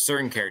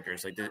certain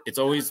characters, like it's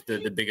always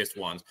the biggest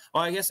ones.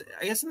 Well, I guess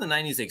in the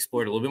 90s they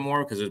explored a little bit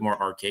more because there's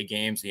more arcade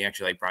games, and you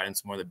actually like brought in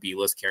some more of the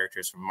B-list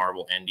characters from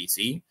Marvel and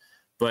DC.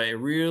 But it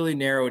really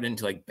narrowed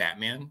into like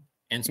Batman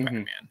and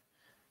Spider-Man.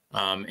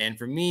 And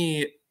for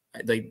me,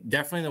 like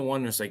definitely the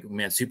one was like,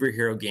 man,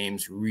 superhero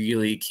games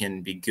really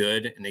can be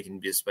good, and they can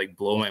just like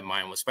blow my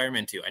mind with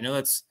Spider-Man 2. I know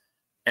that's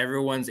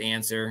everyone's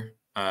answer,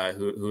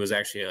 who was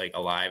actually like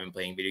alive and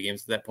playing video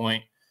games at that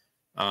point.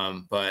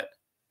 But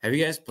have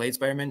you guys played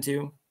Spider-Man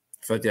 2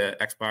 for like the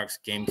Xbox,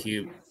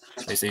 GameCube,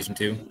 PlayStation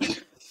 2?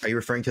 Are you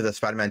referring to the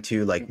Spider-Man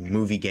 2 like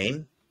movie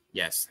game?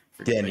 Yes.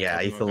 Then yeah,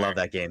 I used to love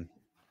that game.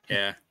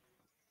 Yeah.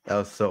 That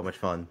was so much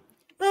fun.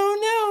 Oh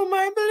no,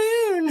 my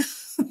balloon!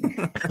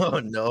 Oh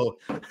no.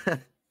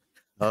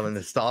 Oh, the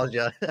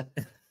nostalgia.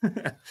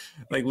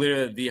 Like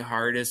literally the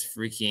hardest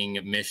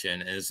freaking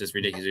mission, and it's just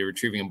ridiculous. You're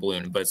retrieving a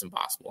balloon, but it's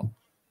impossible.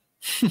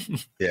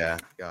 Yeah.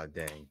 God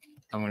dang.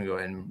 I'm gonna go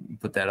ahead and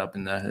put that up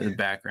in the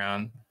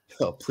background.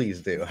 Oh, please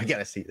do. I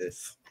gotta see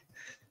this.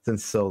 It's been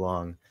so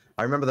long.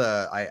 I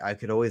remember I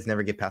could always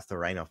never get past the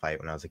rhino fight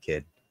when I was a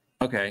kid.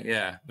 Okay,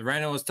 yeah. The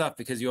rhino was tough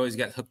because you always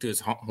got hooked to his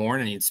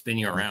horn and he'd spin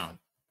you around.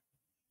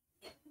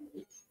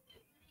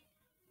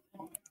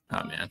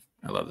 Oh man,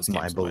 I love this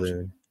game. My so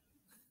balloon.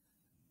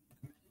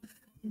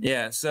 Much.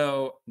 Yeah.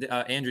 So,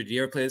 Andrew, do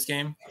you ever play this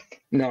game?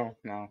 No,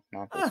 not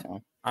this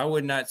one. I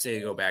would not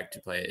say go back to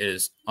play it. It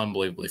is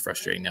unbelievably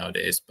frustrating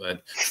nowadays,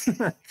 but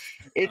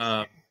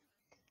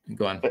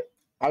go on. But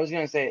I was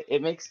gonna say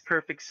it makes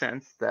perfect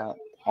sense that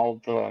all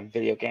the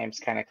video games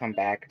kind of come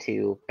back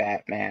to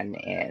Batman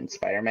and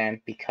Spider-Man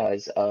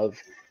because of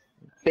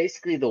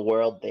basically the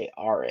world they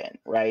are in,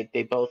 right?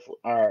 They both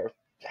are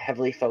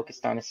heavily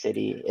focused on a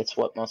city. It's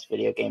what most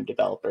video game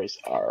developers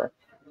are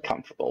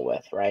comfortable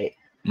with, right?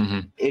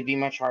 Mm-hmm. It'd be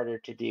much harder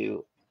to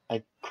do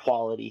a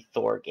quality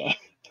Thor game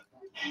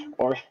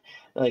or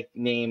like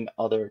name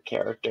other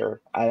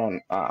character. I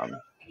don't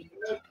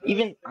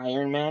even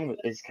Iron Man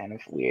is kind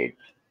of weird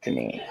to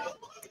me.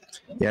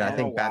 Yeah, I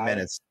think Batman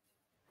is,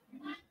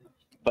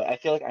 but I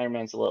feel like Iron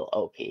Man's a little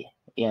OP.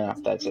 You know,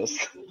 that's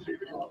just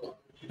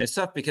it's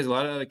tough because a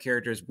lot of other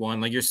characters, one,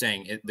 like you're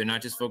saying, they're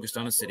not just focused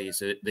on a city,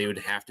 so they would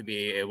have to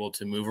be able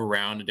to move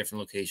around to different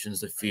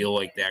locations to feel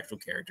like the actual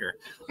character.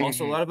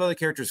 Also, a lot of other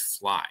characters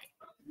fly.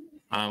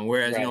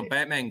 Whereas, you know,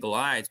 Batman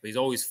glides, but he's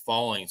always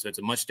falling. So it's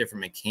a much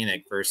different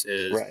mechanic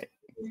versus like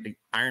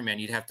Iron Man.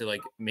 You'd have to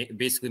like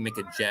basically make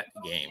a jet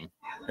game,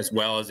 as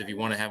well as if you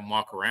want to have him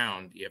walk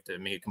around, you have to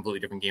make a completely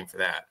different game for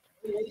that.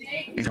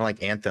 kind of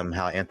like Anthem,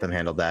 how Anthem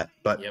handled that,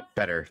 but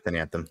better than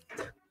Anthem.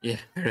 Yeah,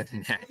 better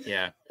than that.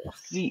 Yeah.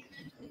 See,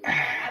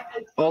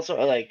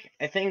 also, like,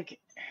 I think,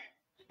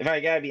 if I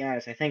gotta be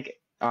honest, I think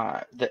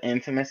the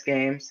Infamous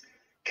games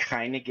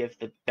kind of give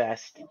the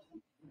best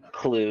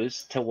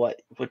clues to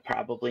what would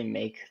probably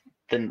make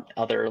the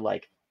other,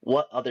 like,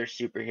 what other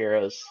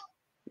superheroes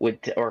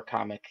would, or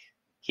comic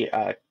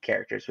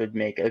characters would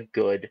make a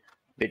good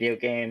video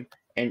game.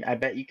 And I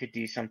bet you could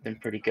do something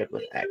pretty good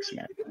with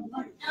X-Men.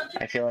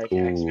 I feel like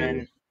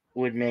X-Men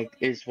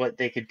is what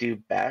they could do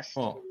best.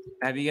 Well,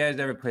 have you guys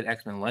ever played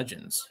X-Men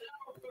Legends?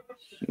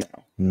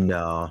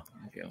 No.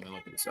 Okay, let me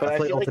look at this up. I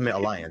played Ultimate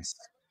Alliance.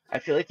 I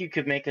feel like you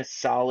could make a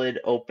solid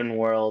open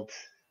world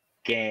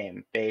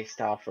game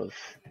based off of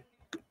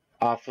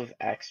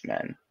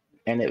X-Men,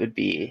 and it would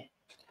be.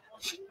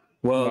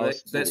 Well,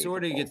 that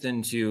sort of gets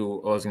into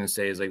what I was going to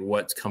say is like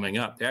what's coming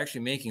up. They're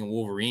actually making a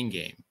Wolverine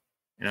game,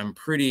 and I'm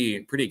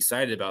pretty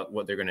excited about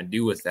what they're going to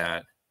do with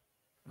that.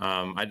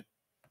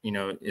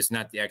 It's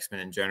not the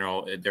X-Men in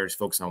general. They're just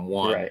focused on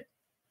one. Right.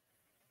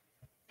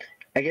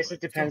 I guess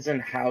it depends on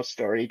how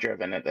story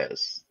driven it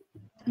is,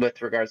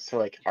 with regards to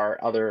like, are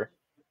other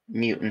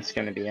mutants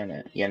going to be in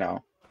it? You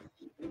know.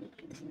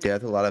 Yeah,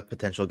 there's a lot of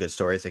potential good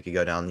stories that could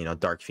go down.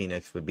 Dark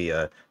Phoenix would be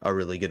a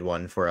really good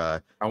one for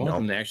I want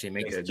them to actually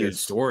make a good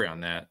story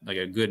on that, like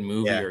a good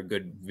movie or a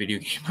good video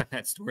game on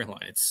that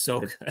storyline. It's so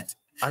good.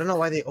 I don't know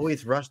why they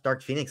always rush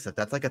Dark Phoenix stuff.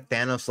 That's like a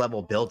Thanos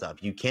level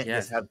buildup. You can't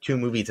just have 2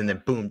 movies and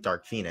then boom,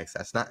 Dark Phoenix.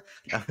 That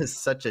was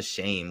such a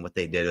shame what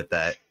they did with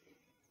that.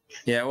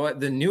 Yeah, well,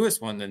 the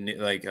newest one, what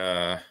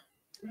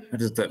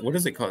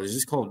is it called? Is it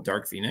just called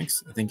Dark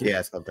Phoenix? I think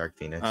it's called Dark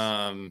Phoenix.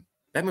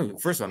 That movie,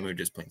 first of all, the movie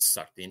just plain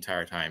sucked the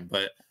entire time.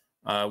 But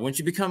when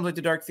she becomes like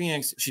the Dark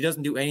Phoenix, she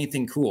doesn't do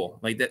anything cool.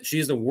 Like that, she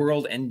is a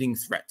world-ending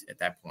threat at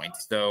that point.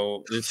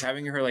 So just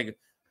having her like,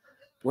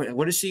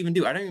 what does she even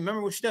do? I don't even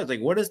remember what she does. Like,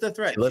 what is the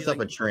threat? She lifts up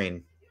a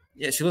train.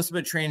 Yeah, she lifts up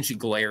a train. She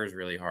glares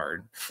really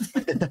hard.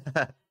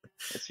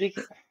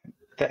 Speaking,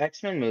 the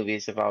X-Men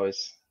movies have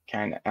always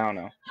kind of, I don't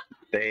know,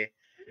 they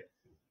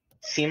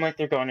seem like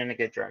they're going in a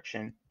good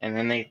direction, and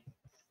then they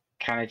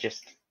kind of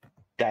just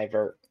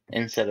divert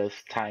instead of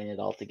tying it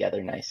all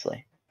together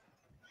nicely.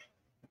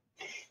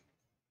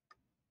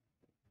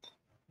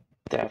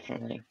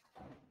 Definitely.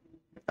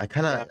 I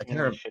kind of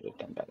should have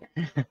done better.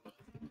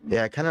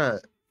 Yeah,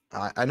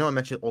 I know I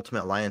mentioned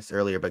Ultimate Alliance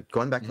earlier, but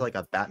going back to like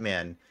a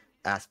Batman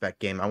aspect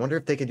game, I wonder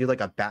if they could do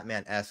like a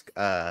Batman-esque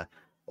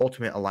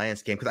Ultimate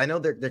Alliance game, because I know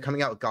they're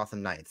coming out with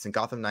Gotham Knights, and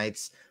Gotham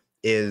Knights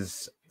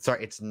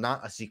it's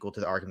not a sequel to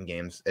the Arkham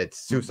games. It's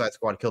Suicide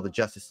Squad Kill the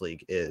Justice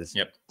League is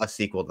a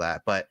sequel to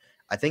that. But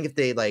I think if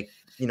they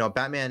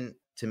Batman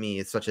to me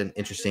is such an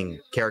interesting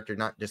character,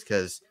 not just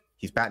because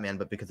he's Batman,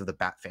 but because of the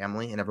Bat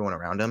family and everyone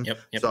around him.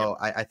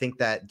 I think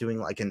that doing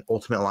like an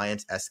Ultimate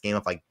Alliance-esque game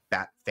of like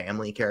Bat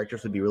family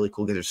characters would be really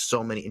cool, because there's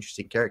so many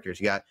interesting characters.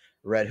 You got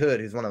Red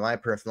Hood, who's one of my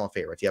personal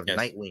favorites. You have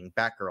Nightwing,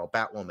 Batgirl,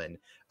 Batwoman.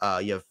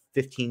 You have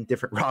 15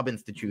 different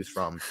Robins to choose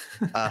from.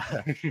 So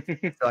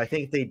I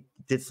think if they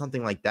did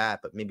something like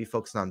that, but maybe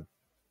focusing on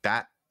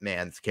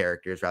Batman's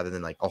characters rather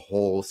than like a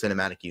whole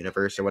cinematic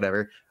universe or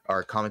whatever,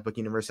 or comic book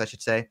universe, I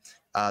should say.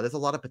 There's a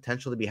lot of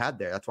potential to be had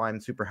there. That's why I'm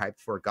super hyped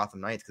for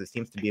Gotham Knights, because it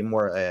seems to be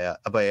more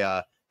of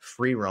a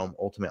free roam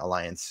Ultimate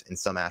Alliance in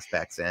some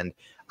aspects, and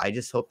I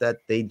just hope that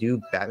they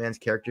do Batman's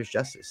characters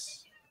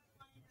justice.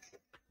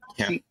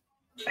 Yeah. See,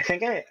 I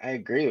think I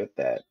agree with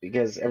that,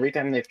 because every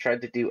time they've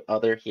tried to do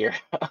other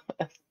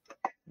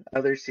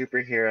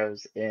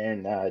superheroes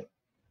in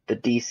the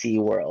DC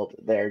world,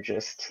 they're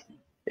just,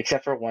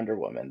 except for Wonder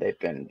Woman, they've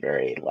been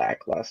very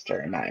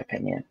lackluster in my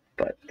opinion.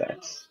 But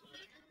that's,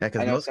 I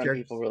know some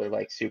people really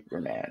like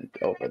Superman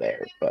over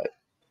there, but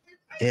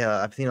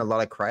I've seen a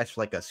lot of cries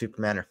for like a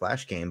Superman or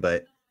Flash game,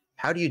 but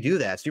how do you do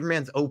that?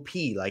 Superman's OP.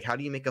 Like, how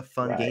do you make a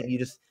fun game? You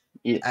just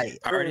I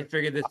already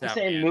figured this out.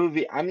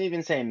 I'm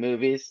even saying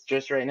movies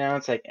just right now.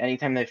 It's like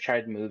anytime they've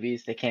tried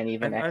movies, they can't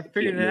even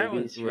execute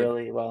movies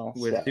really well.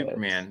 With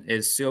Superman,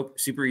 it's so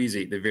super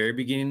easy. The very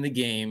beginning of the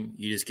game,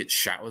 you just get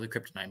shot with a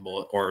kryptonite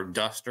bullet or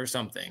dust or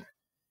something,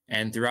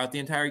 and throughout the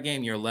entire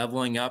game, you're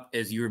leveling up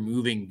as you're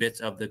removing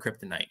bits of the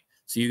kryptonite.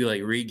 So you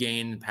like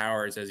regain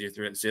powers as you're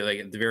through it. So like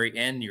at the very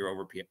end, you're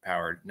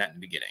overpowered, not in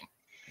the beginning.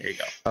 There you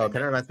go. Oh, it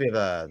kind of reminds me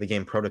of the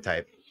game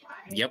Prototype.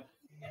 Yep.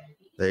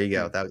 There you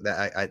go.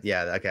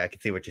 Okay, I can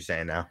see what you're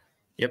saying now.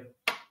 Yep.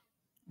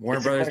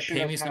 Warner Brothers,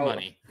 pay me some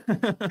money.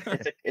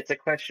 It's a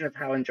question of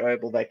how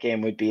enjoyable that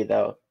game would be,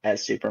 though,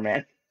 as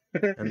Superman.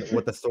 And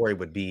what the story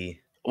would be.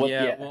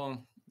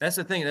 Well, that's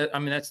the thing.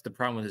 That's the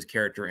problem with his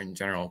character in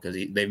general, because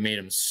they've made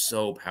him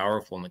so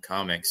powerful in the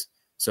comics.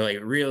 So, like,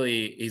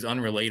 really, he's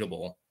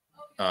unrelatable,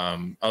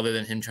 other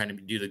than him trying to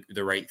do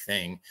the right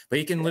thing. But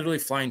he can literally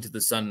fly into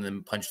the sun and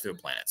then punch through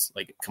planets.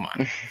 Like, come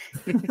on.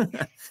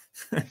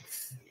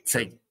 It's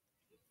like,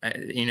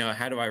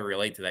 how do I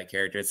relate to that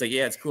character? It's like,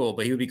 yeah, it's cool,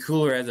 but he would be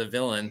cooler as a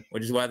villain,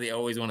 which is why they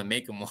always want to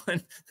make him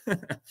one.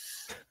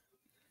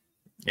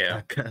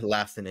 Yeah.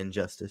 Laughs in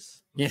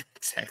Injustice. Yeah,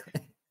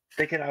 exactly.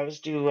 They could always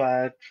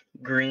do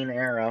Green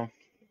Arrow.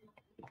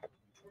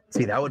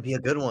 See, that would be a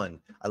good one.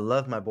 I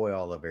love my boy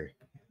Oliver.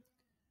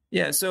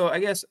 Yeah, so I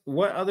guess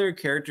what other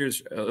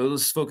characters,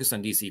 let's focus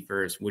on DC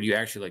first. Would you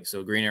actually like,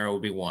 so Green Arrow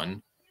would be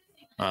one.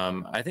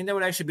 I think that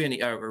would actually be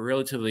a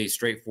relatively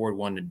straightforward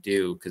one to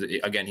do, because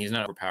again, he's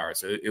not overpowered,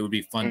 so it would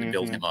be fun to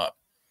build him up.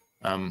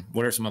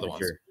 What are some other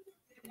ones?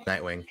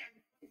 Nightwing.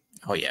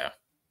 Oh yeah.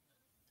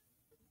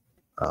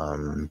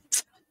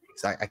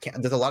 So I can't.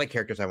 There's a lot of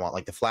characters I want,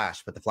 like the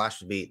Flash, but the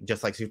Flash would be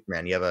just like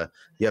Superman. You have a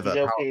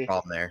power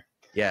problem there.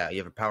 Yeah, you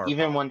have a power. Even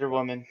problem. Wonder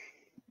Woman.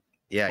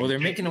 Yeah. Well, they're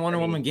making a Wonder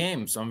Woman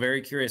game, so I'm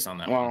very curious on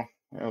that. Well,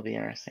 it'll be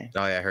interesting.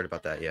 Oh yeah, I heard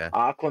about that. Yeah.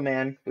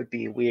 Aquaman would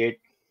be weird.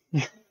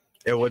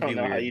 It would be weird.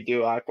 I don't know how you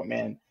do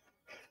Aquaman.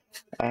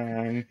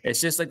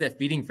 It's just like that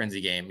Feeding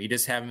Frenzy game. You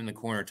just have him in the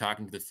corner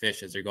talking to the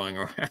fish as they're going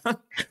around.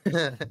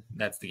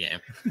 That's the game.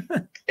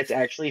 It's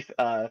actually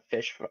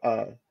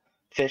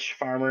Fish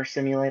Farmer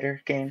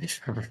Simulator game.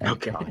 Oh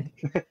god.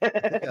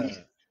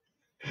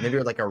 Maybe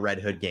like a Red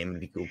Hood game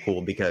would be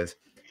cool, because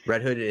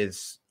Red Hood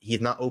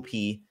he's not OP,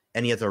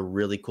 and he has a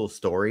really cool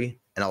story,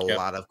 and a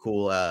lot of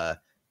cool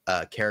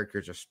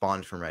characters are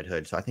spawned from Red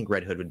Hood. So I think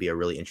Red Hood would be a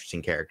really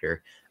interesting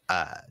character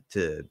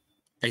to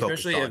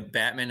especially if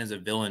Batman is a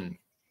villain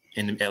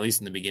at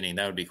least in the beginning.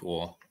 That would be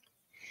cool.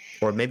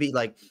 Or maybe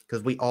like,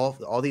 because we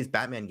all these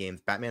Batman games,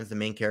 Batman's the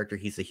main character,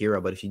 he's the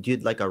hero. But if you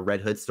did like a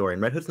Red Hood story,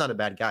 and Red Hood's not a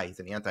bad guy, he's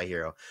an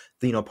anti-hero.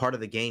 So, part of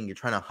the game, you're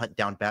trying to hunt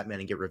down Batman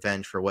and get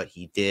revenge for what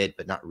he did,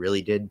 but not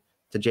really did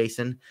to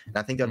Jason. And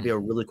I think that'd be a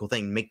really cool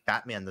thing. Make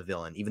Batman the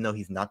villain, even though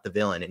he's not the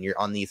villain. And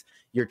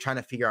you're trying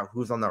to figure out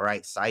who's on the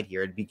right side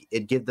here.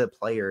 It'd give the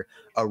player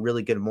a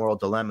really good moral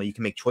dilemma. You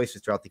can make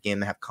choices throughout the game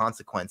that have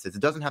consequences.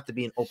 It doesn't have to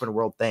be an open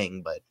world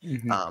thing, but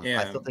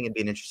I still think it'd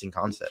be an interesting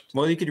concept.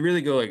 Well, you could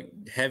really go like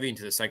heavy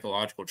into the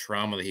psychological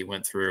trauma that he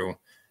went through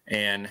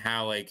and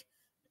how like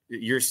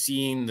you're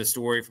seeing the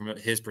story from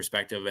his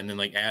perspective. And then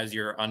like, as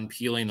you're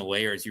unpeeling the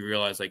layers, you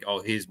realize like,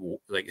 oh, his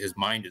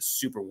mind is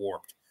super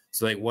warped.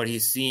 So like what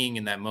he's seeing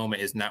in that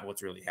moment is not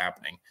what's really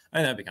happening. I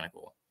think that'd be kind of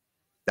cool.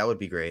 That would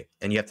be great.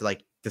 And you have to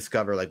like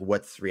discover like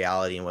what's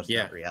reality and what's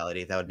not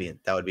reality. That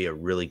would be a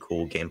really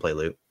cool gameplay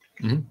loop.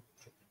 Mm-hmm.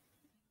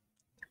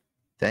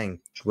 Dang,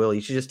 Will,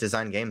 you should just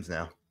design games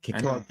now. Keep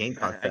going game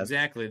concepts.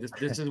 Exactly.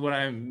 This is what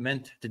I'm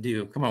meant to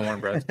do. Come on, Warner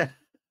Bros.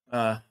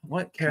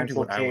 What character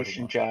would I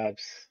want?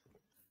 Jobs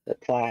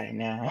apply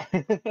now.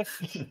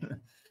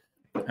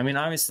 I mean,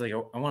 obviously,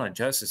 I want a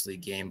Justice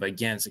League game, but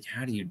again, it's like,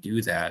 how do you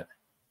do that?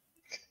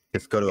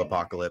 Just go to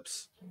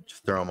Apocalypse.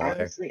 Just throw them all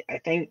Honestly, there.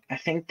 I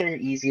think their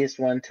easiest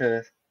one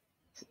to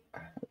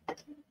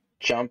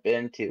jump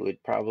into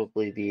would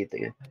probably be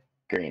the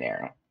Green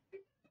Arrow.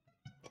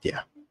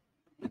 Yeah.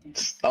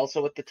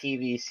 Also, with the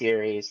TV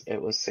series,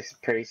 it was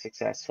pretty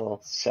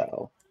successful,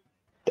 so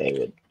they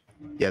would.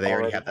 Yeah, they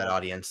already have that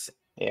audience.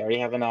 They already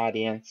have an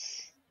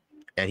audience.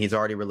 And he's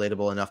already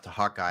relatable enough to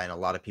Hawkeye, and a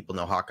lot of people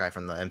know Hawkeye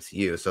from the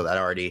MCU, so that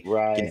already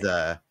gives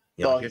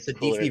here's the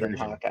DC version.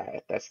 Hawkeye.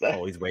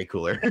 Oh, he's way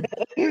cooler.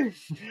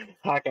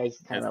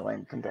 Hawkeye's kind of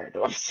lame compared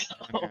to him. So.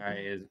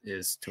 Hawkeye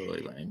is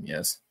totally lame.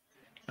 Yes.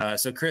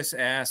 So Chris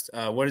asked,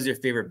 "What is your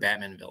favorite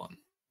Batman villain?"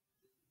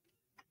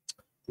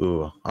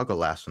 Ooh, I'll go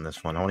last on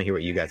this one. I want to hear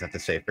what you guys have to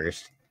say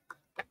first.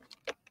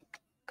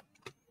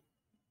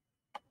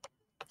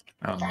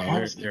 I'm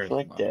always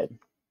conflicted.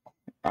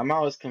 I'm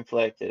always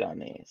conflicted on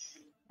these.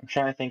 I'm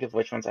trying to think of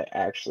which ones I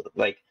actually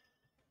like.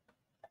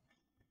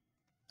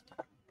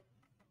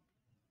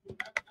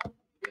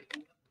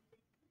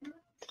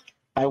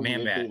 I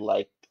really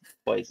liked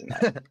Poison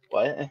Ivy.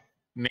 What?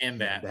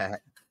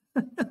 Man-Bat.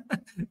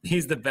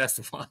 He's the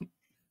best one,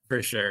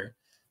 for sure.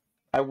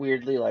 I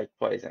weirdly like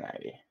Poison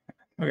Ivy.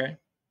 Okay.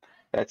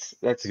 That's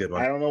a good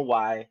one. I don't know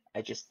why.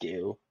 I just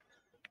do.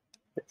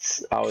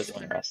 It's always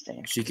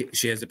interesting.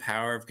 She has the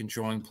power of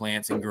controlling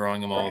plants and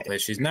growing them all over the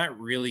place. She's not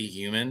really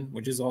human,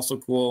 which is also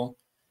cool.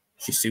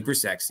 She's super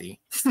sexy.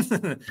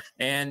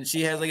 And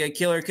she has like a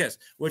killer kiss,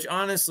 which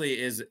honestly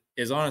is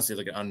honestly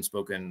like an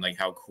unspoken, like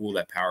how cool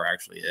that power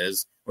actually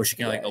is. Or she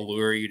can like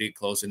allure you to get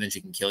close and then she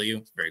can kill you.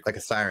 It's very cool. Like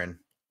a siren.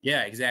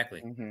 Yeah,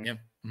 exactly. Mm-hmm. Yeah.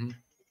 Mm-hmm.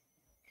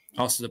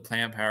 Also, the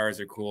plant powers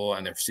are cool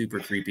and they're super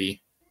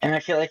creepy. And I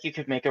feel like you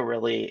could make a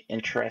really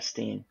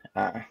interesting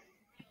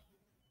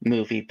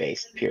movie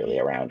based purely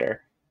around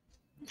her.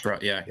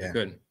 Yeah,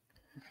 good.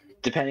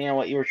 Depending on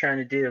what you were trying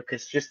to do,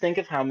 because just think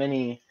of how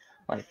many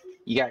like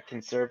you got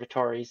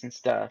conservatories and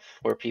stuff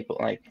where people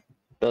like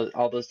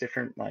all those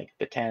different like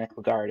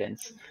botanical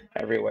gardens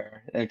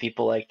everywhere, and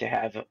people like to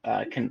have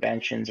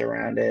conventions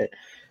around it.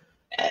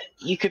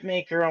 You could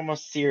make her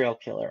almost serial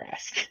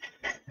killer-esque.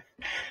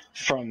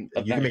 You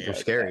can make her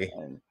scary.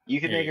 You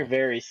could make her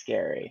very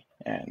scary,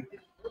 and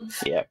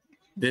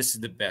this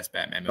is the best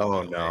Batman movie.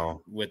 Oh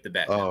no, with the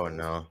Batman. Oh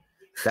no,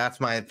 that's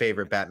my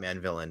favorite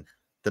Batman villain,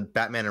 the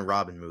Batman and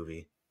Robin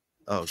movie.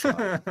 Oh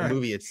god, the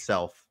movie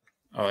itself.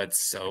 Oh, it's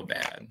so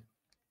bad.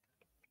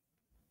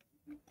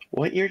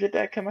 What year did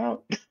that come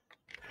out?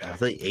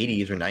 It's like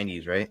 80s or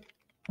 90s, right?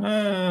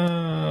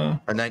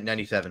 Or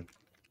 97.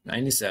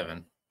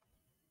 97.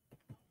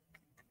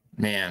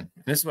 Man,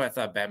 this is what I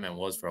thought Batman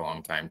was for a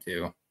long time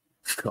too.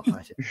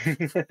 God.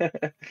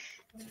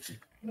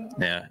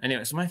 Yeah.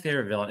 Anyway, so my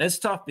favorite villain. It's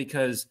tough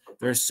because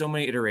there's so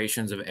many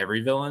iterations of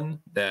every villain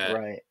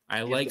that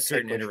I like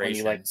certain iterations.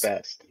 You like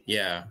best.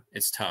 Yeah,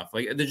 it's tough.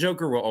 Like the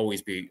Joker will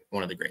always be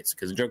one of the greats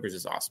because the Joker's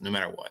is awesome no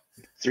matter what.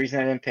 It's the reason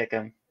I didn't pick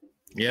him.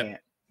 Yeah.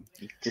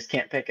 You just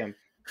can't pick him.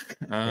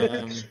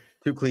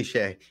 Too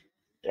cliche.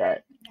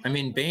 Right. I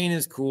mean, Bane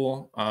is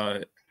cool.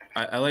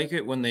 I like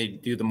it when they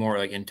do the more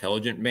like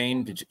intelligent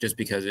Bane, just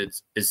because it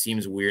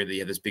seems weird that you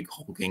have this big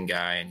hulking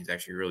guy and he's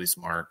actually really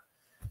smart.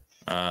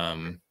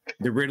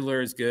 The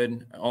Riddler is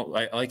good.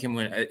 I like him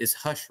when it's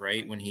Hush,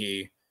 right? When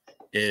he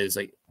is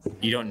like,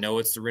 you don't know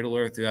it's the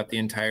Riddler throughout the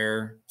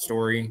entire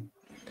story,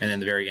 and then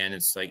the very end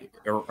it's like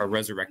a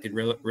resurrected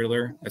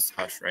Riddler. That's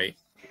Hush, right?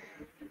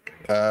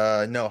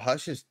 No,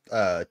 Hush is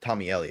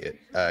Tommy Elliott.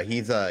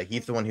 He's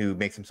the one who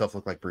makes himself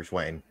look like Bruce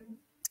Wayne.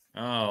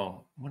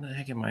 Oh, what the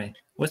heck am I?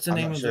 What's the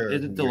name of it?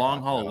 Is it the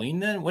Long Halloween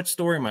then? What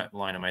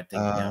storyline am I thinking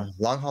of?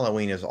 Long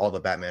Halloween is all the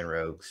Batman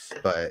rogues,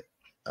 but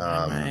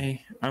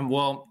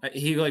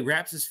he like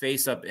wraps his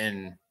face up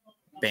in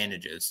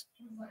bandages.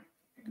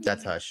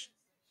 That's Hush.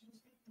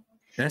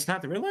 That's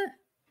not the Riddler?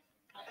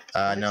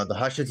 No, the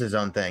Hush is his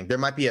own thing. There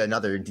might be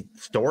another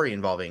story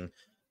involving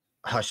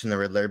Hush and the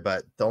Riddler,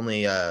 but the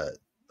only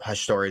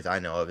Hush stories I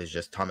know of is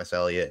just Thomas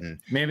Elliot and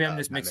maybe I'm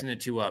just mixing the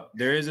two up.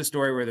 There is a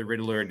story where the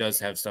Riddler does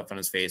have stuff on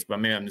his face, but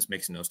maybe I'm just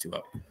mixing those two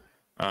up.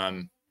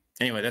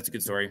 Anyway, that's a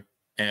good story,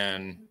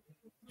 and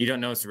you don't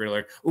know it's the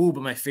Riddler. Ooh,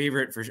 but my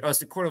favorite it's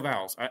the Court of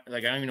Owls. I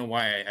don't even know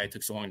why I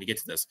took so long to get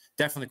to this.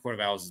 Definitely Court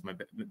of Owls is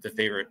the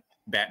favorite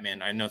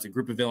Batman. I know it's a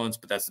group of villains,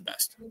 but that's the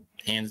best,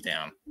 hands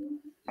down.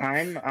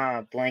 I'm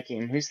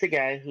blanking. Who's the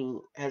guy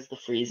who has the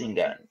freezing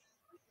gun?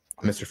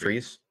 Mr.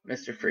 Freeze.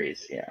 Mr.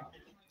 Freeze, yeah.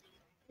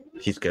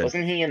 He's good.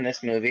 Wasn't he in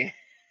this movie?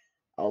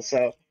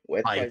 Also,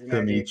 with Nice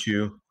to meet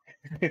you.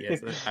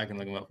 Yes, I can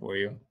look him up for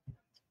you.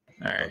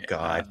 All right. Oh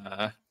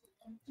God.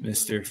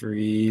 Mr.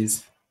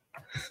 Freeze.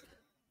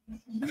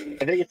 I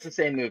think it's the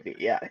same movie.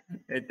 Yeah,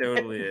 it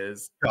totally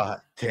is.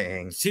 God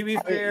dang. To be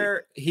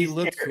fair, he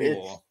looked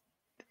cool.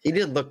 He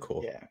did look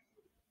cool. Yeah.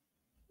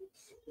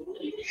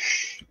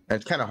 And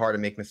it's kind of hard to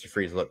make Mr.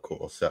 Freeze look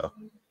cool. So.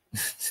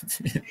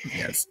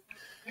 Yes.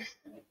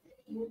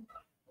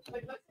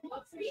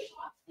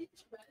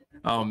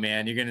 Oh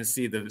man, you're gonna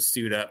see the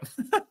suit up.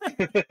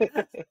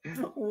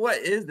 What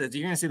is this?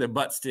 You're gonna see the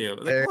butts too.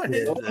 Like, what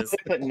is this?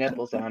 Put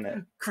nipples on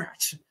it.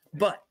 Crotch,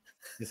 butt.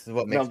 This is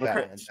what makes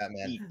Batman.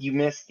 You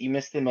missed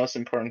the most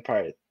important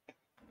part.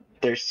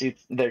 Their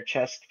suits, their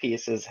chest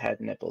pieces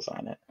had nipples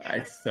on it.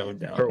 I'm so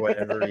dumb. For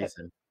whatever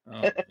reason.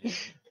 Oh,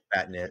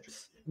 Bat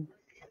nips.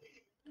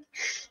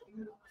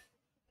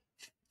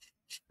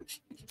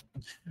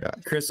 Yeah.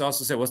 Chris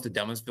also said, "What's the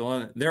dumbest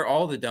villain?" They're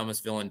all the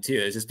dumbest villain too.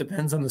 It just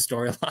depends on the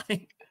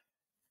storyline.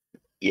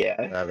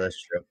 Yeah,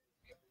 that's true.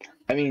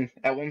 I mean,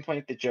 at one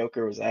point, the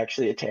Joker was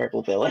actually a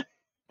terrible villain.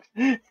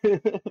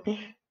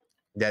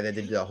 Yeah, they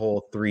did the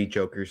whole 3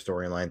 Joker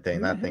storyline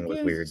thing. That thing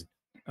was weird.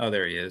 Oh,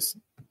 there he is.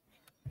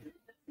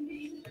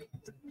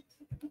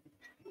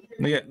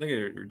 Look at how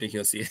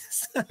ridiculous he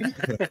is.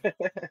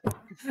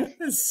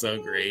 That's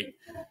so great.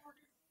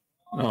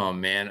 Oh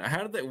man,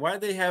 why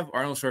did they have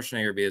Arnold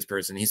Schwarzenegger be this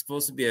person? He's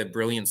supposed to be a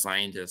brilliant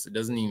scientist. It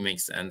doesn't even make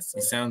sense.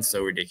 He sounds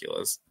so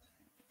ridiculous.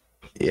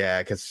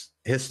 Yeah, because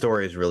his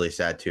story is really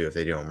sad too if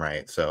they do him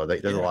right. So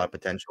there's a lot of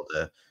potential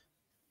to.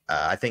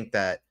 I think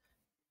that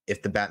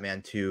if the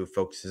Batman 2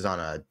 focuses on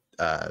a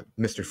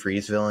Mr.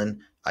 Freeze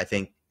villain, I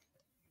think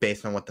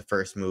based on what the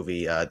first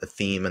movie, the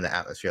theme and the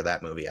atmosphere of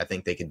that movie, I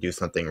think they could do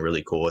something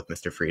really cool with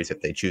Mr. Freeze if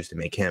they choose to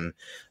make him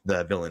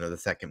the villain of the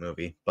second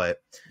movie.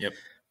 But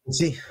we'll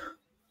see.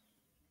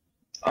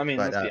 I mean,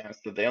 let's be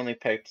honest, they only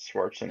picked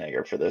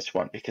Schwarzenegger for this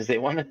one because they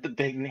wanted the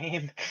big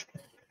name.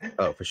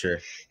 Oh, for sure.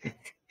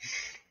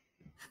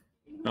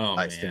 Oh,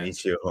 nice to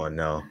meet you. Oh,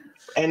 no.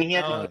 And he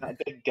had a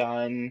big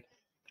gun.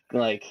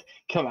 Like,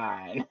 come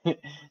on.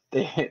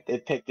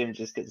 They picked him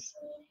just because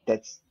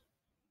that's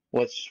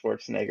what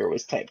Schwarzenegger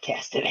was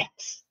typecasted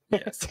as.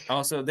 Yes.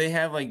 Also, they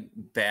have like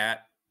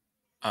bat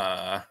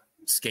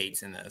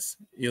skates in this.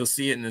 You'll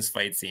see it in this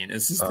fight scene.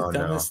 It's just the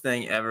dumbest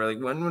thing ever.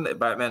 Like, when would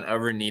Batman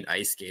ever need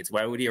ice skates?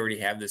 Why would he already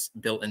have this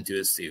built into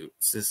his suit?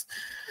 It's just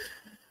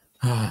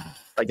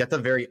like, that's a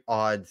very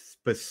odd,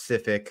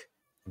 specific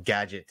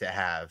gadget to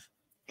have.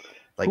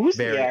 Like, who's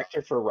the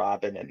actor for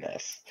Robin in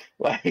this?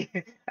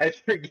 Like, I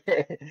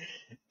forget.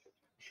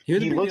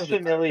 He looks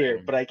familiar,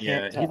 but I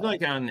can't tell. He's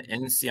like on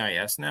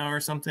NCIS now or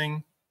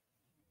something,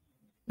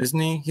 isn't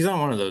he? He's on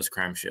one of those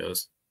crime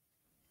shows.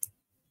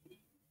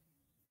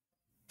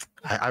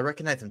 I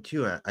recognize him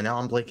too, and now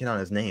I'm blanking on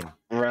his name.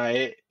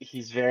 Right,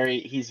 he's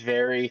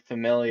very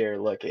familiar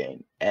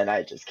looking, and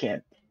I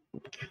can't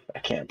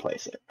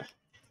place it.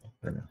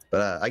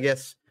 But I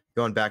guess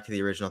going back to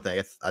the original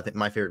thing, I think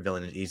my favorite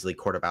villain is easily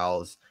Court of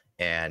Owls,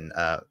 and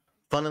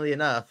funnily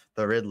enough,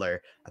 the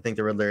Riddler. I think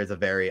the Riddler is a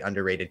very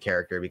underrated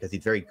character because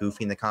he's very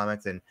goofy in the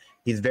comics, and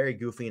he's very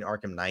goofy in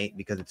Arkham Knight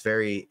because it's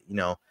very,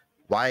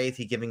 why is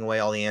he giving away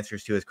all the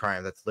answers to his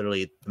crimes? That's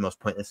literally the most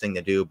pointless thing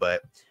to do.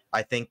 But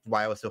I think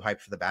why I was so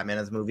hyped for the Batman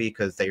as a movie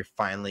because they're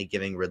finally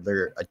giving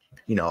Riddler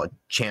a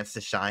chance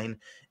to shine,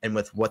 and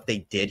with what they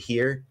did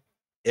here,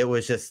 it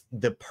was just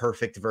the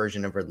perfect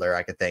version of Riddler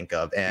I could think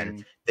of,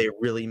 and they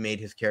really made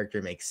his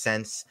character make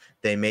sense.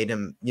 They made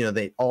him,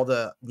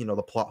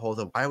 the plot holes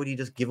of why would he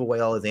just give away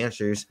all his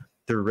answers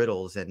through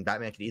riddles, and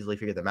Batman could easily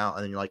figure them out,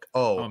 and then you're like,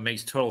 it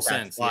makes total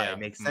sense. It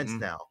makes sense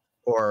now.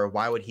 Or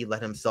why would he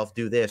let himself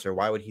do this, or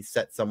why would he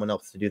set someone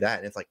else to do that?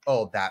 And it's like,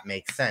 that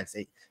makes sense.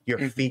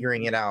 You're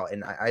figuring it out,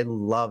 and I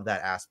love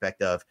that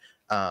aspect of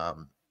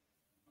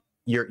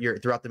you're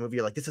throughout the movie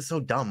you're like, this is so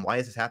dumb, why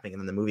is this happening? And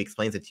then the movie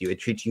explains it to you. It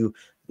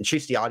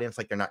treats the audience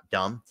like they're not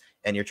dumb,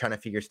 and you're trying to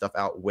figure stuff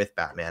out with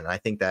Batman. And I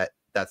think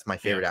that's my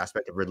favorite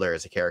aspect of Riddler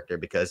as a character,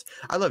 because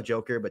I love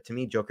Joker, but to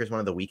me Joker is one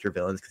of the weaker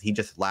villains because he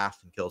just laughs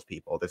and kills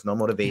people. There's no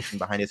motivation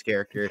behind his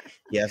character.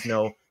 He has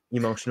no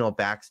emotional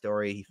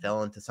backstory. He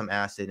fell into some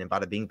acid and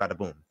bada bing bada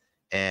boom,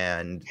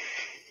 and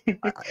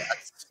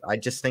I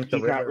just think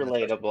he's not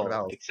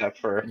relatable except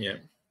for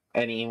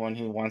anyone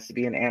who wants to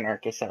be an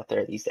anarchist out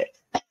there these days.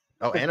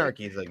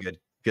 Anarchy is a good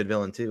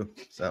villain too.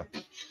 So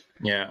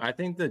yeah, I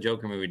think the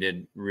Joker movie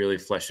did really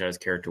flesh out his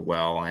character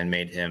well and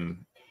made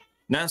him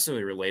not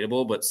necessarily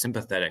relatable, but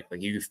sympathetic.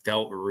 Like you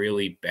felt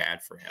really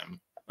bad for him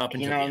up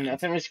until the end.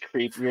 Nothing was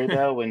creepier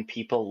though when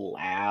people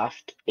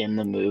laughed in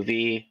the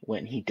movie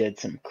when he did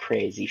some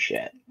crazy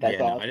shit.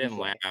 That's all I didn't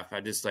laugh.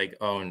 I just like,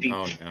 oh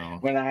no.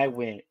 When I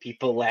went,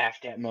 people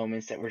laughed at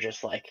moments that were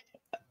just like,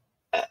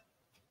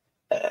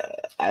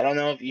 I don't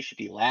know if you should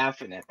be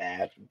laughing at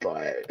that,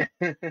 but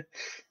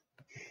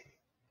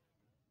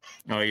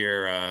oh,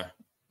 your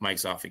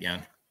mic's off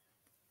again.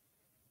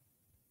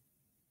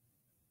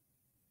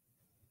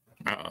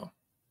 Uh-oh.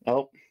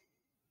 Oh.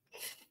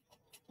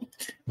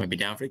 Might be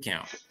down for the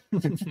count.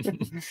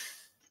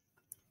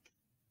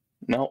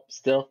 Nope,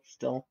 still.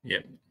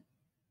 Yep.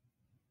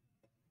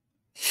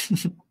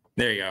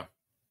 There you go.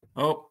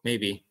 Oh,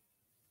 maybe.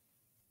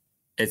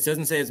 It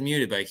doesn't say it's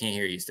muted, but I can't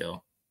hear you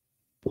still.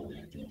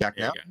 Back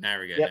now? Now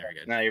we're good. Yep, Now we're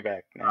good. now you're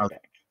back. Now you're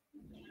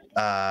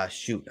back.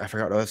 Shoot, I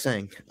forgot what I was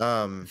saying.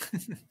 I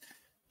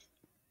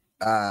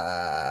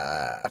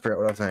forgot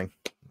what I was saying.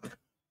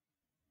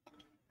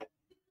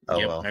 Oh,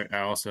 yep, well. I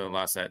also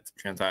lost that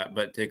train of thought.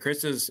 But to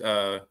Chris's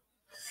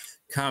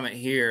comment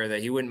here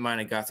that he wouldn't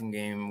mind a Gotham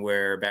game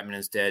where Batman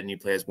is dead and you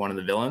play as one of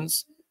the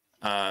villains,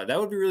 that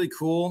would be really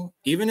cool.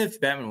 Even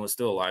if Batman was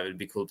still alive, it'd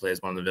be cool to play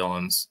as one of the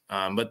villains.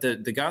 But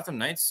the Gotham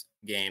Knights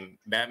game,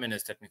 Batman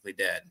is technically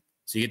dead.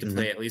 So you get to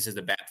play at least as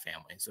the Bat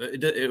family. So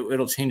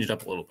it'll change it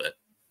up a little bit.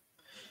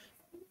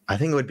 I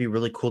think it would be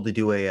really cool to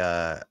do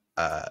I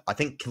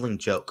think Killing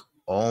Joke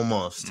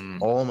almost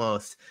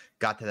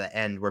got to the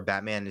end where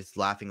Batman is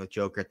laughing with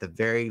Joker at the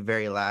very,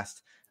 very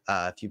last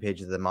few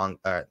pages of the manga,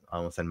 I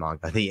almost said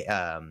manga, the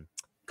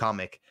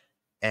comic.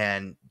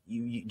 And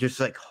you just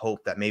like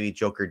hope that maybe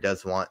Joker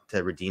does want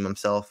to redeem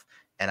himself.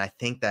 And I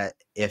think that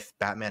if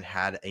Batman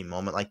had a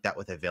moment like that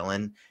with a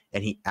villain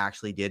and he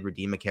actually did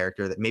redeem a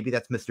character, that maybe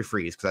that's Mr.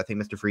 Freeze, because I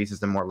think Mr. Freeze is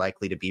the more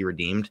likely to be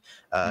redeemed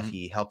if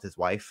he helped his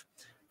wife.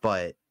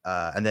 But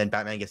and then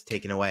Batman gets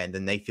taken away and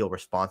then they feel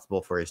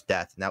responsible for his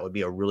death. And that would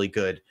be a really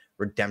good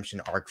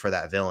redemption arc for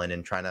that villain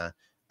and trying to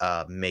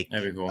make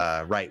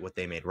right what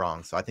they made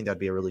wrong. So I think that'd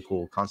be a really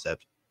cool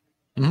concept.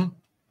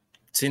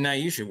 See, now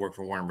you should work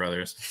for Warner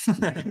Brothers.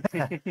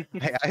 I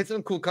had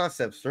some cool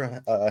concepts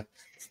thrown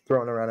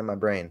around in my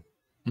brain.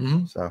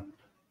 So,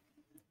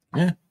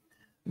 yeah.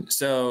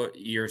 So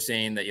you're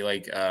saying that you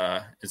like,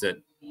 is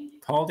it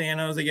Paul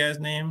Dano is the guy's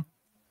name?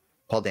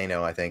 Paul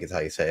Dano, I think is how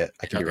you say it.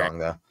 I could be wrong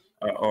though.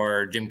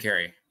 Or Jim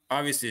Carrey.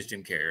 Obviously, it's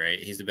Jim Carrey, right?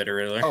 He's the better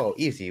Riddler. Oh,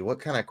 easy. What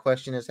kind of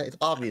question is that? It's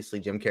obviously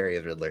Jim Carrey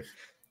as Riddler.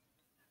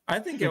 I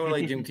think I would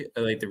like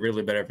the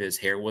Riddler better if his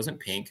hair wasn't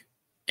pink,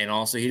 and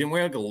also he didn't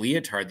wear like a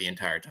leotard the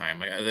entire time.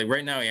 Like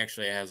right now, he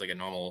actually has like a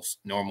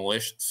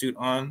normal-ish suit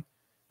on,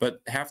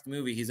 but half the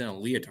movie he's in a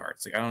leotard.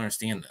 It's like I don't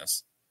understand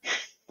this.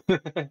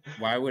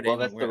 Why would? Well,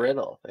 that's the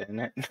riddle, isn't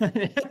it?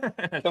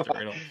 That's the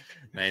riddle.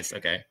 Nice.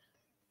 Okay.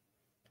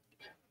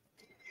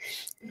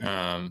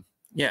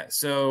 Yeah.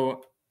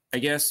 So I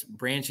guess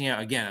branching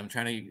out again, I'm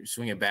trying to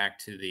swing it back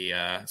to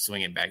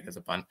that's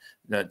a pun.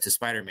 To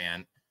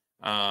Spider-Man.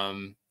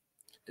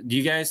 Do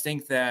you guys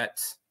think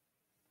that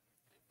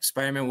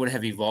Spider-Man would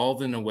have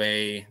evolved in a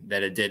way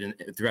that it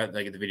did throughout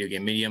like the video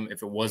game medium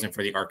if it wasn't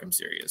for the Arkham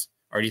series?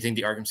 Or do you think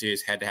the Arkham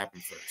series had to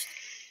happen first?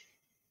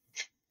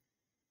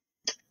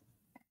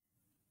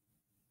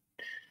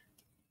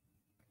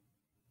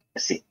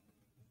 Let's see.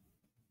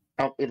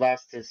 Oh, we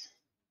lost his.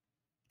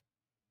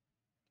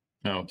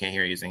 No, can't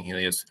hear you,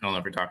 Zenghilios. I don't know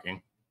if you're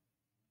talking.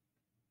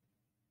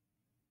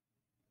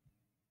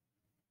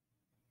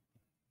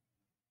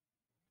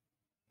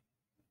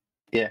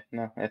 Yeah,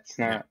 no, it's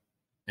not. Yeah,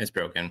 it's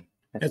broken.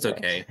 It's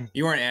okay.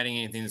 You weren't adding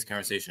anything to this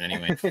conversation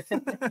anyway.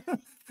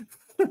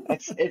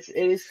 It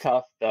is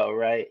tough though,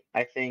 right?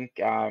 I think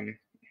I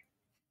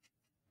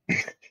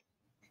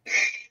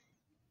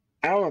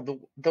don't know,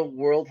 the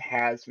world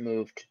has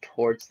moved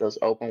towards those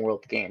open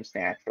world games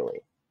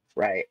naturally,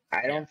 right?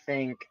 I don't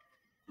think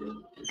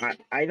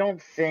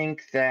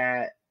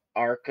that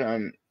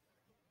Arkham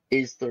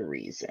is the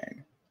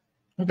reason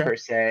per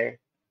se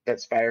that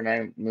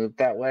Spider-Man moved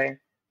that way.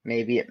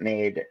 Maybe it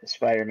made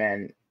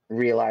Spider-Man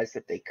realize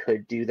that they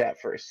could do that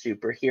for a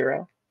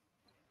superhero,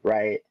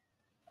 right?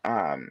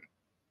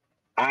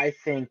 I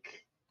think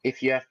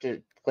if you have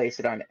to place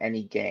it on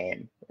any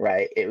game,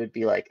 right, it would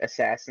be like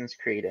Assassin's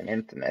Creed and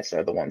Infamous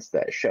are the ones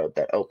that showed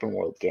that open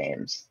world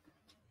games,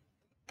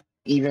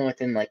 even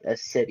within like a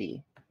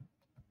city,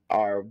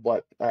 are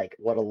what a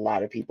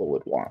lot of people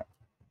would want.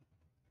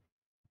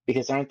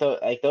 Because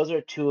those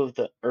are two of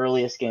the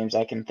earliest games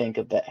I can think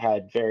of that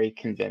had very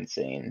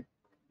convincing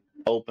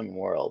open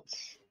worlds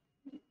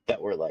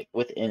that were like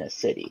within a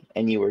city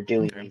and you were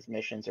doing these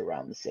missions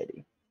around the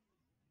city.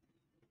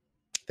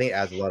 I think it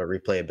adds a lot of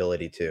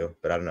replayability too,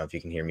 but I don't know if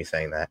you can hear me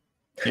saying that.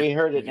 We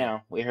heard it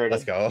now.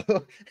 Let's go.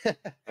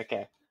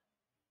 Okay.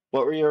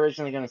 What were you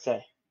originally going to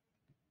say?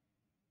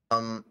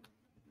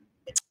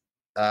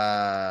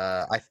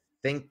 I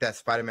think that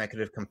Spider-Man could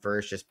have come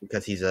first just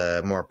because he's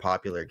a more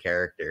popular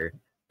character,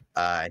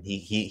 and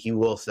he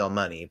will sell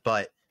money.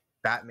 But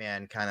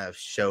Batman kind of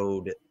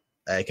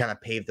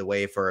paved the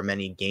way for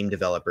many game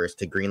developers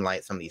to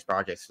greenlight some of these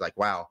projects. Like,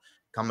 wow,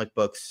 comic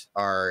books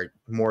are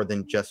more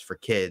than just for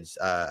kids.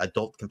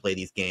 Adults can play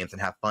these games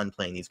and have fun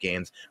playing these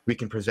games. We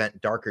can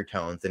present darker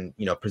tones and,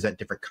 you know, present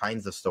different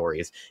kinds of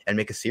stories and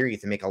make a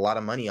series and make a lot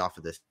of money off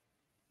of this.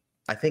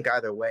 I think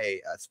either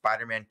way,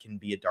 Spider-Man can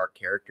be a dark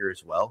character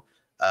as well.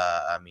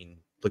 I mean,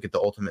 look at the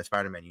Ultimate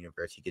Spider-Man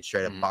universe. He gets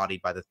straight up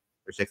bodied by the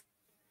six.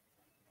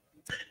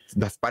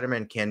 But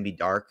Spider-Man can be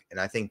dark, and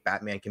I think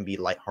Batman can be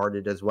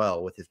lighthearted as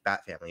well with his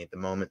Bat family at the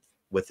moment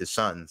with his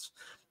sons.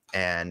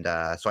 And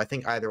so I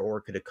think either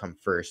or could have come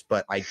first,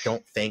 but I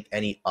don't think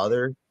any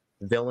other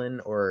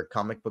villain or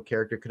comic book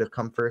character could have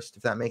come first,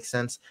 if that makes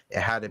sense. It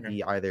had to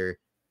be either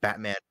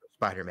Batman or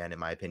Spider-Man, in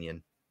my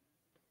opinion.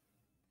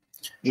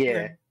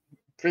 Yeah,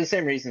 for the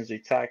same reasons we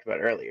talked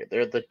about earlier.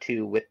 They're the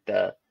two with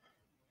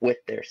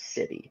their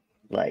city.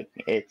 Like,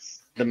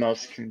 it's the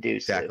most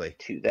conducive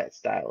to that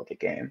style of the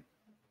game.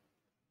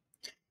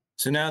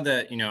 So now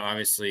that, you know,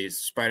 obviously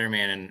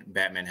Spider-Man and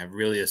Batman have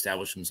really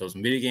established themselves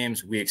in video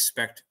games, we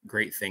expect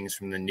great things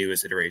from the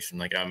newest iteration.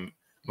 Like, I'm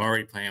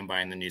already planning on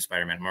buying the new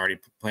Spider-Man. I'm already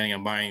planning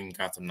on buying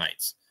Gotham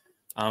Knights.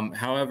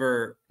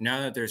 However, now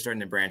that they're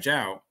starting to branch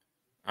out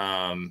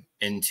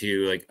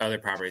into like other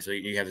properties, so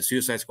you have the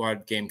Suicide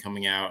Squad game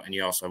coming out, and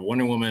you also have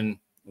Wonder Woman,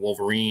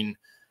 Wolverine.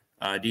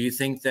 Do you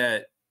think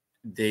that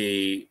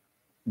they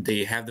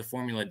have the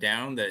formula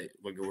down, that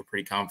we're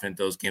pretty confident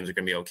those games are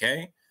going to be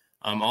okay?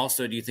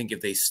 Also, do you think if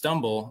they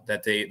stumble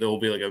that there will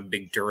be like a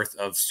big dearth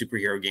of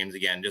superhero games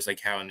again, just like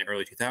how in the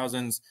early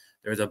 2000s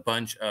there was a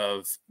bunch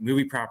of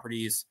movie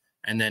properties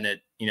and then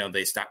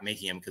they stopped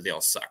making them because they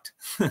all sucked?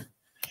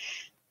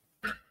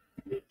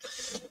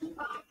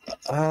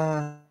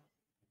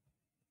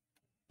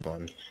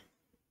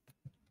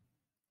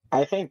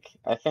 I think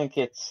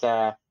it's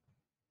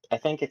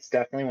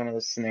definitely one of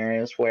those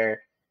scenarios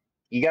where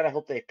you got to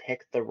hope they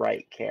pick the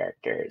right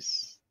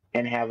characters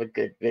and have a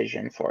good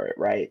vision for it,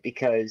 right?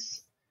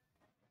 Because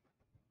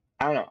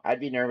I don't know, I'd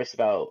be nervous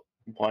about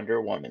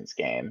Wonder Woman's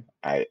game.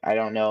 I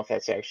don't know if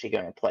that's actually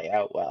going to play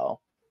out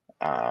well.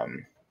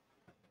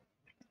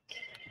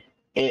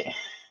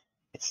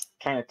 It's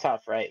kind of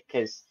tough, right?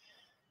 Because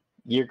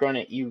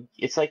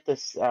it's like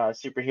this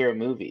superhero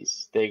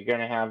movies. They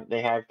have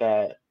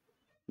that.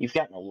 You've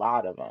gotten a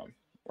lot of them,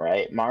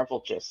 right?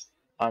 Marvel just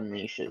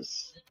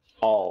unleashes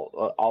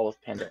all of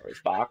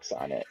Pandora's box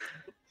on it.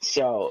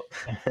 So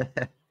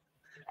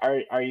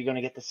are you going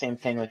to get the same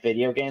thing with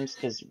video games?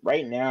 Because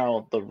right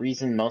now, the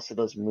reason most of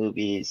those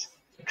movies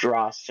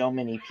draw so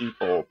many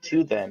people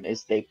to them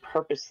is they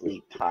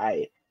purposely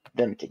tie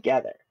them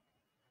together.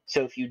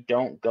 So if you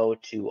don't go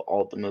to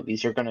all the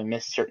movies, you're going to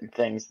miss certain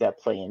things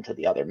that play into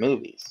the other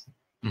movies,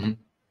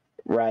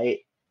 right?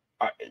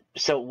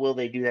 So will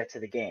they do that to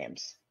the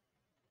games?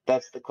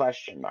 That's the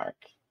question mark.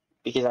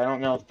 Because I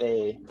don't know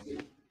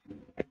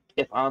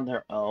if on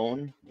their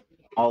own,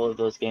 all of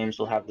those games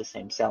will have the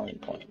same selling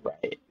point,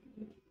 right?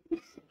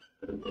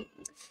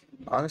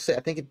 Honestly,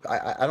 I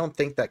don't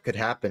think that could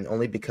happen,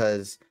 only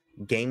because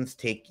games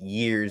take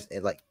years,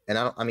 and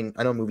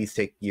I know movies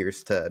take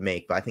years to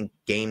make, but I think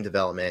game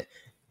development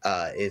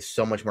is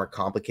so much more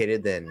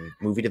complicated than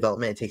movie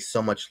development. It takes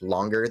so much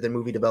longer than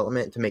movie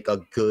development to make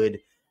a good,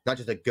 not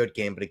just a good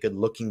game, but a good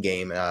looking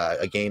game,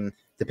 a game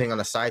depending on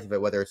the size of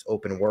it, whether it's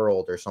open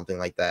world or something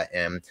like that.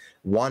 And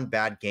one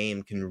bad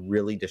game can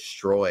really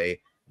destroy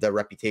the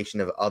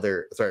reputation of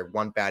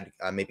one bad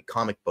maybe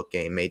comic book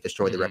game may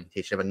destroy the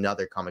reputation of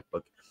another comic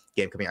book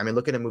game coming. I mean,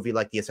 look at a movie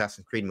like the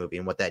Assassin's Creed movie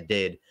and what that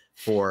did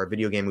for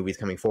video game movies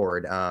coming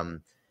forward.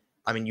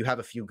 I mean, you have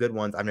a few good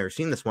ones. I've never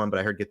seen this one, but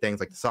I heard good things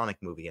like the Sonic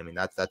movie. I mean,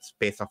 that's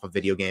based off a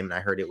video game, and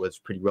I heard it was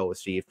pretty well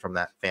received from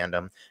that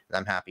fandom, and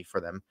I'm happy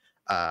for them.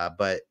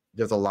 But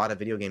there's a lot of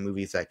video game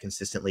movies that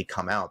consistently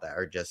come out that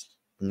are just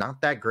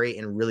not that great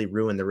and really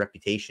ruin the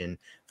reputation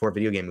for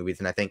video game movies.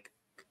 And I think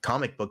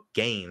comic book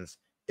games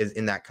is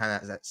in that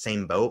kind of that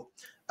same boat,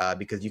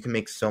 because you can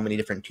make so many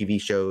different TV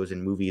shows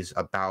and movies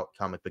about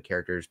comic book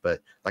characters.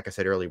 But like I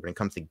said earlier, when it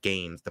comes to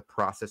games, the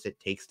process it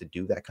takes to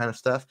do that kind of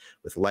stuff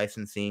with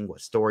licensing,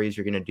 what stories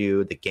you're going to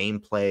do, the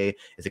gameplay,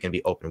 is it going to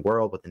be open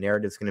world, what the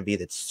narrative is going to be,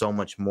 that's so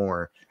much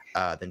more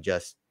than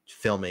just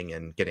filming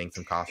and getting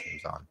some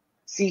costumes on.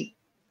 See,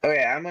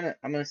 okay, I'm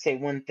gonna say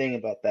one thing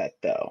about that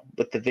though.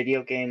 With the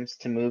video games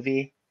to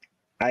movie,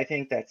 I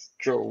think that's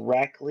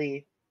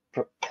directly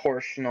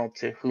proportional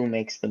to who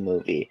makes the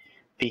movie,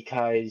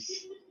 because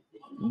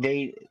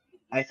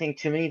I think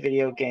too many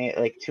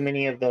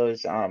of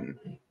those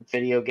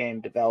video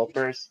game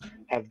developers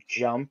have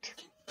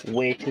jumped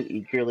way too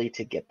eagerly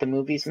to get the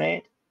movies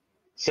made.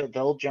 So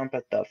they'll jump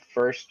at the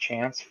first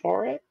chance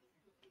for it,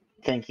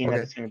 thinking that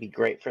it's going to be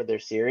great for their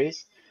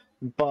series.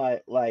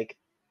 But like,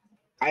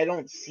 I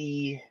don't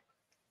see.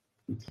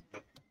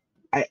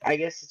 I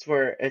guess it's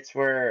where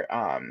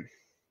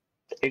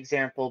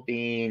example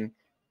being,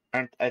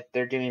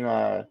 they're doing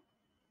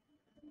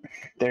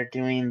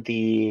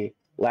the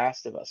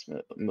Last of Us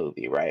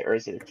movie, right? Or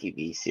is it a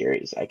TV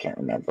series? I can't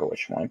remember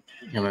which one.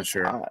 I'm not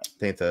sure. I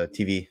think it's a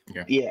TV.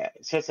 Yeah.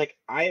 So it's like,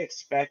 I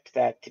expect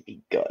that to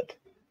be good.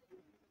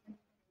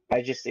 I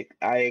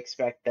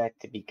expect that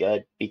to be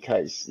good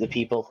because the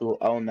people who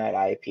own that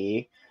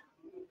IP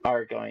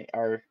are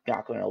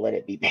not going to let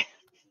it be banned,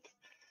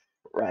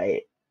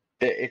 right?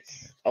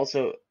 It's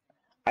also,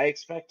 I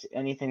expect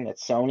anything that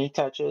Sony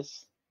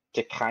touches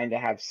to kind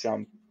of have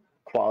some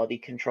quality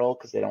control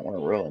because they don't want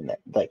to ruin that,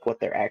 like what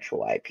their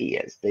actual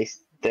IP is.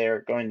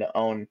 They're going to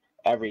own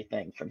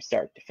everything from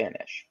start to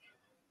finish.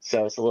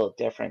 So it's a little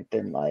different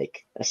than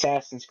like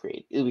Assassin's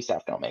Creed.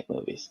 Ubisoft don't make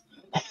movies,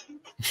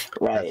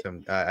 right?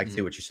 I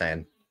see what you're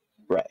saying.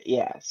 Right.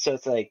 Yeah. So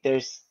it's like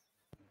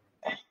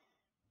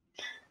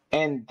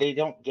and they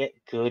don't get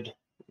good,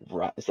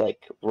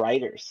 like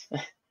writers.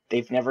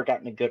 They've never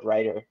gotten a good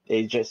writer.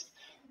 They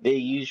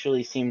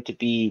usually seem to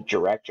be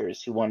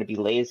directors who want to be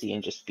lazy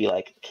and just be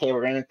like, okay,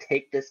 we're gonna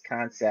take this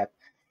concept.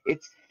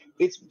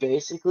 It's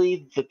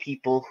basically the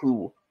people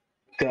who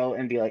go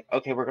and be like,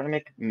 okay, we're gonna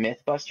make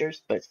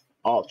Mythbusters, but it's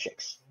all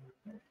chicks,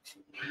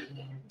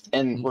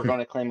 and we're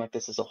gonna claim like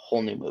this is a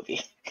whole new movie.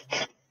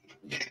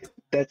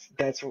 That's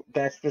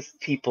the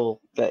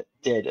people that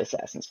did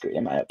Assassin's Creed,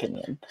 in my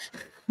opinion.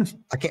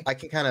 I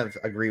can kind of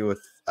agree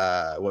with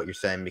what you're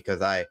saying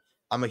because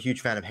I'm a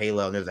huge fan of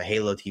Halo, and there's a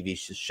Halo TV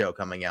show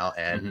coming out,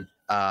 and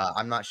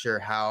I'm not sure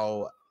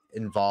how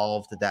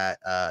involved that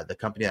the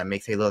company that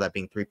makes Halo, that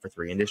being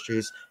 343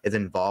 Industries, is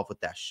involved with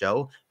that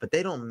show, but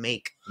they don't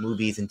make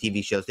movies and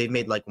TV shows. They've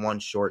made like one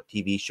short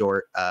TV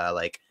short,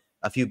 like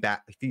a few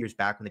years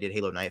back when they did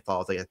Halo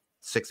Nightfall. It's like a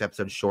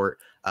 6-episode short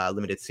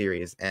limited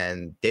series,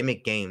 and they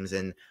make games,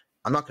 and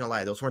I'm not gonna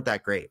lie, those weren't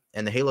that great.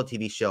 And the Halo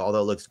TV show,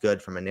 although it looks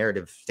good from a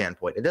narrative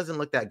standpoint, it doesn't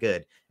look that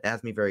good. It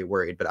has me very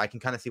worried. But I can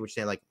kind of see what you're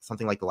saying, like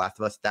something like The Last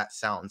of Us. That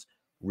sounds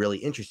really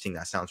interesting.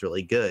 That sounds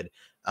really good.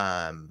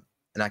 And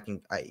I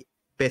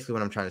basically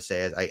what I'm trying to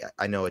say is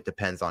I know it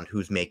depends on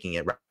who's making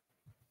it.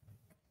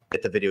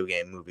 It's a video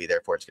game movie,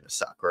 therefore it's gonna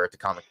suck, or it's a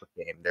comic book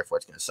game, therefore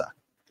it's gonna suck.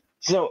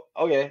 So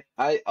okay,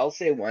 I'll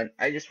say one.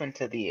 I just went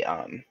to the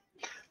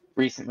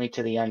recently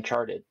to the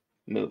Uncharted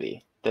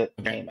movie that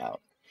came out.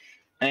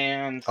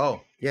 And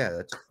oh yeah,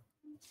 that's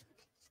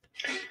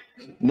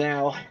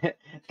now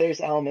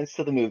there's elements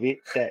to the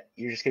movie that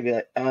you're just gonna be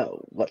like,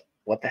 oh,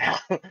 what the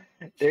hell?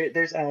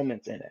 There's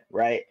elements in it,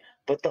 right?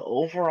 But the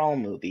overall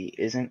movie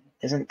isn't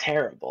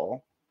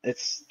terrible.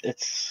 It's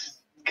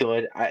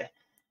good.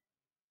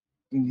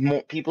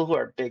 People who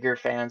are bigger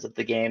fans of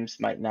the games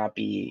might not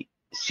be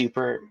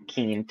super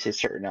keen to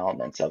certain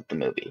elements of the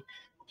movie,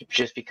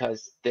 just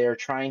because they're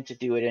trying to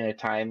do it in a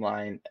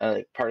timeline,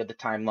 like part of the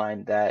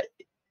timeline that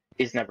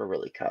is never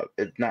really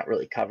covered, not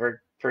really covered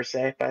per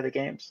se by the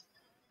games.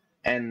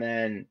 And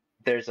then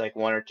there's like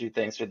one or two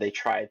things where they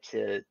try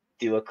to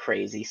do a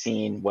crazy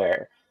scene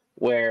where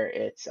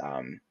it's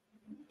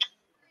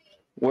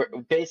where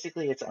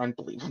basically it's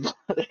unbelievable.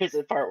 There's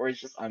a part where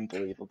it's just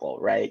unbelievable,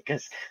 right?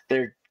 Because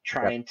they're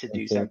trying to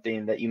do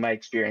something that you might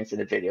experience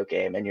in a video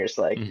game, and you're just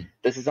like,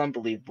 this is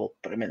unbelievable,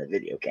 but I'm in a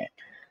video game.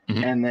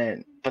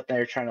 And but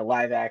they're trying to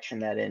live action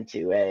that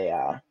into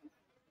a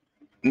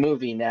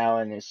movie now,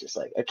 and it's just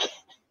like, okay,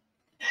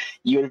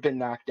 you would have been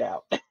knocked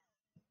out.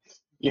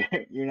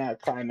 You're not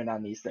climbing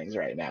on these things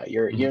right now.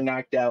 You're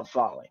knocked out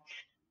falling.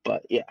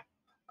 But yeah,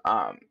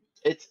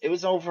 it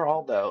was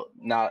overall though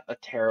not a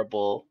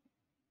terrible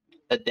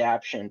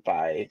adaptation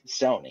by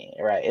Sony,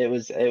 right? It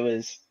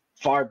was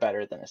far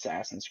better than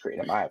Assassin's Creed,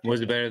 in my opinion.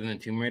 Was it better than the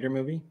Tomb Raider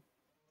movie?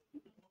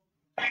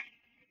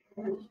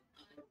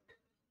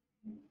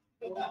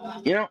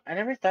 You know, I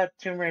never thought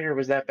Tomb Raider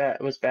was that bad.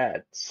 Was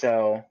bad.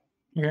 So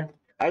yeah,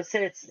 I would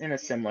say it's in a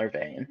similar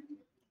vein.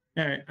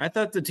 All right, I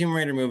thought the Tomb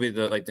Raider movie,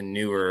 the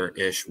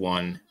newer-ish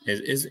one,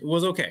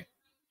 was okay.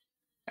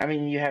 I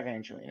mean, you have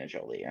Angelina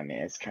Jolie. I mean,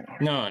 it's kind of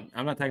hard. No,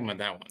 I'm not talking about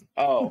that one.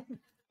 Oh,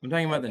 I'm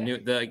talking about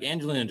the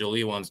Angelina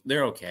Jolie ones.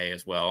 They're okay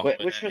as well.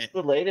 Which was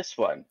the latest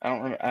one? I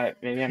don't remember.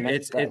 Maybe I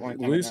missed that one.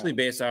 It's loosely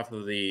based off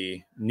of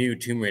the new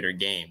Tomb Raider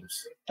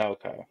games.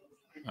 Okay.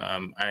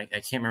 I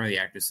can't remember the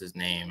actress's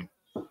name.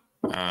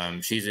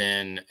 She's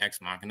in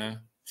Ex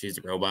Machina. She's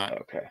a robot.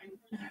 Okay.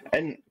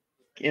 And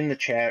in the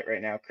chat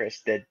right now,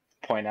 Chris did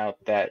point out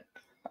that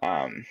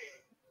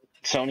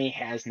Sony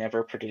has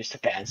never produced a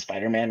bad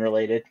Spider-Man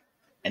related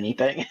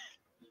anything.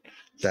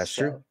 That's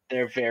true.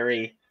 They're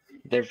very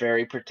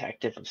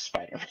protective of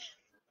Spider-Man.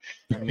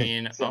 I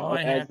mean, so all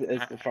I have,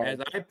 as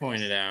I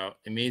pointed out,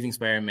 Amazing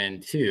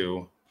Spider-Man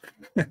 2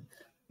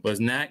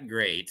 was not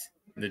great.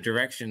 The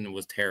direction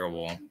was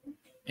terrible,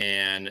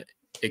 and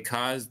it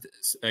caused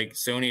like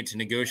Sony to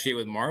negotiate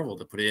with Marvel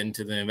to put them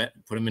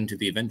into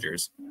the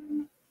Avengers.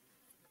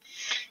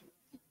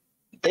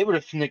 They would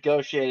have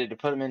negotiated to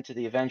put them into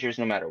the Avengers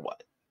no matter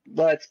what.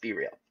 Let's be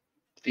real.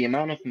 The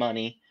amount of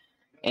money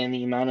and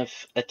the amount of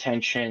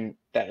attention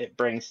that it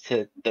brings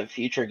to the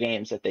future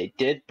games that they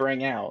did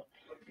bring out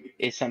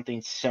is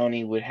something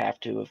Sony would have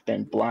to have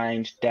been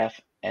blind,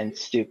 deaf, and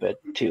stupid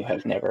to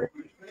have never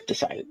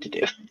decided to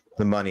do.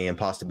 The money and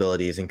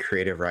possibilities and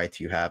creative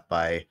rights you have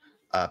by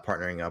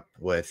partnering up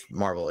with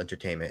Marvel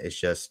Entertainment is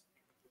just,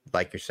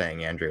 like you're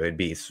saying, Andrew, it'd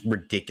be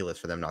ridiculous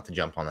for them not to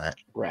jump on that.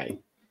 Right.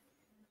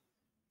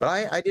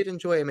 But I did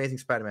enjoy Amazing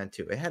Spider-Man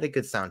 2. It had a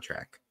good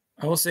soundtrack.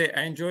 I will say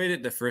I enjoyed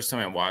it the first time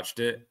I watched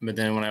it, but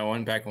then when I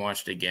went back and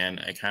watched it again,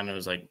 I kind of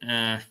was like,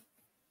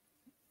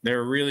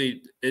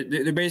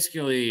 they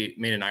basically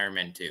made an Iron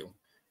Man 2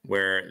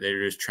 where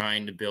they're just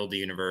trying to build the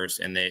universe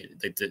and they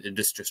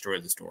just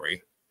destroyed the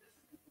story.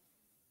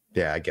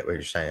 Yeah, I get what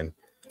you're saying,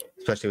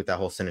 especially with that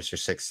whole Sinister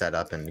Six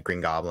setup and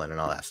Green Goblin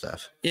and all that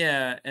stuff.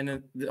 Yeah, and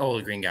the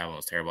Green Goblin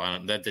was terrible.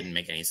 That didn't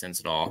make any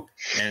sense at all.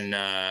 And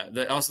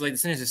also like the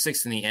Sinister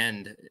Six in the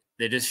end,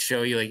 they just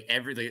show you like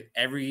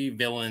every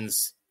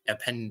villain's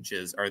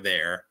appendages are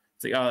there.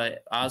 It's like, oh,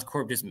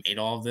 Oscorp just made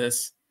all of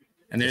this,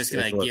 and they're just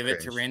gonna give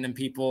it to random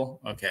people.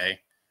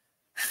 Okay.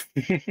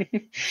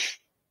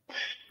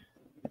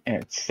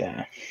 It's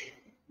yeah,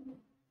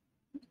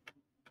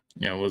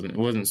 it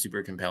wasn't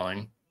super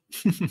compelling.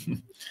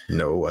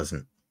 No, it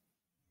wasn't.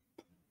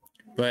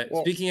 But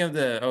speaking of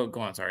go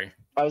on. Sorry,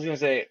 I was gonna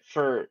say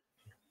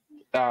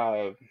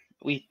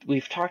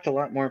we've talked a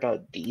lot more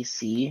about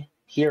DC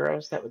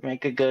heroes that would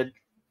make a good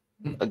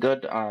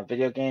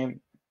video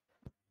game.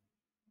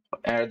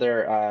 Are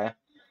there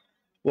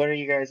what are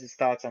you guys'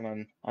 thoughts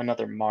on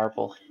another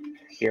Marvel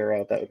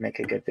hero that would make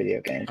a good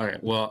video game? Okay,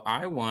 well,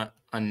 I want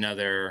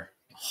another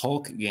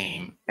Hulk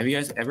game. Have you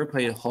guys ever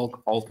played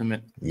Hulk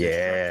Ultimate?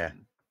 Yeah.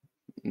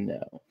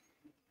 No.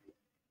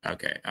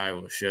 Okay, I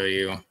will show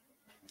you.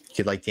 You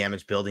could like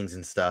damage buildings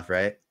and stuff,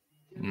 right?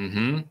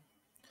 Mm-hmm.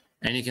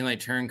 And you can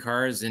like turn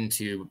cars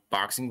into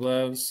boxing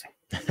gloves.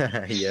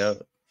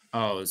 Yep.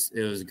 Oh,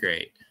 it was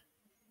great.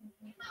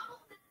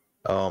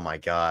 Oh my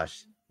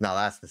gosh. Now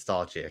that's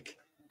nostalgic.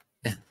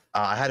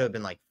 I had to have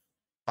been like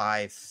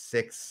 5,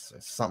 6,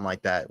 or something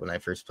like that when I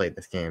first played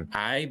this game.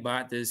 I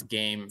bought this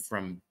game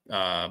from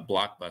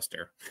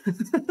Blockbuster.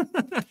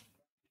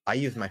 I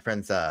used my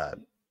friend's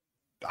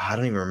I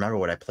don't even remember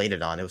what I played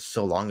it on. It was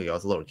so long ago. I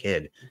was a little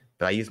kid,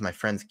 but I used my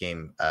friend's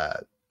game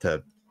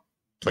to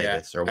play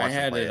this or watch. I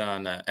had it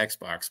on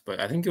Xbox, but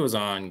I think it was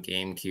on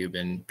GameCube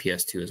and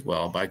PS2 as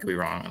well. But I could be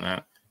wrong on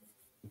that.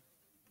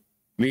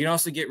 But you can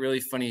also get really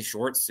funny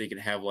shorts, so you can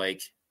have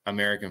like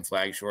American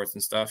flag shorts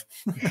and stuff.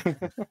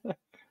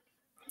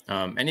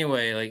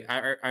 Anyway, like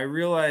I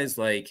realized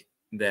like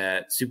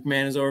that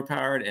Superman is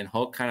overpowered and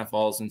Hulk kind of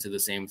falls into the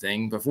same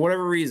thing, but for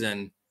whatever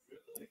reason,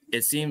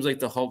 it seems like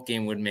the Hulk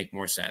game would make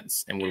more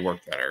sense and would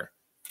work better.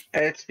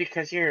 It's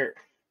because you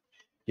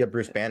have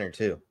Bruce Banner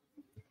too.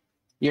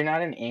 You're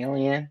not an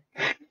alien,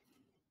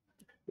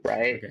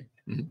 right? Okay.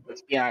 Mm-hmm.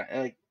 Let's be honest,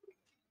 like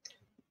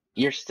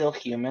you're still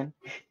human,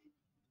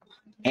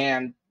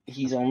 and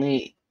he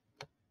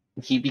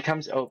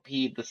becomes OP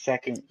the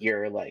second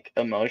you're like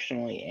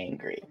emotionally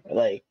angry.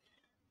 Like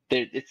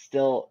it's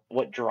still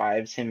what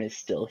drives him is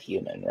still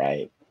human,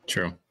 right?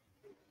 True.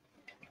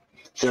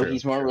 So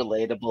he's more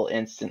relatable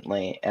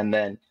instantly, and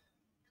then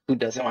who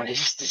doesn't want to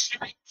just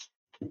destroy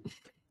it?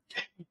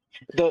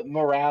 The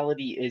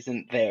morality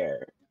isn't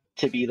there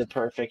to be the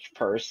perfect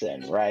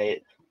person,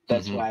 right?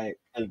 That's why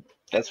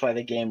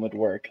the game would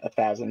work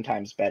 1,000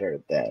 times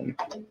better than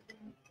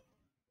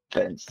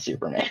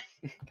Superman.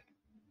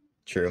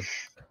 True.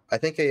 I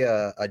think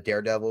a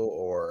Daredevil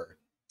or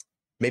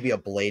maybe a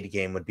Blade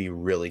game would be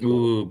really cool.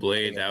 Ooh,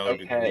 Blade, that would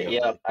be cool.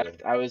 Yeah,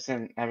 I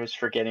was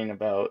forgetting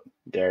about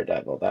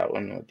Daredevil. That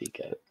one would be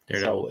good.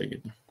 Daredevil would be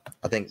good.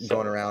 I think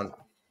going around,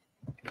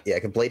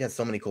 because Blade has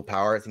so many cool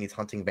powers and he's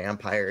hunting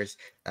vampires.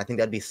 I think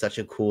that'd be such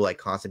a cool like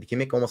concept. You can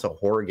make almost a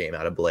horror game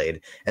out of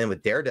Blade. And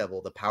with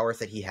Daredevil, the powers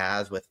that he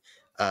has with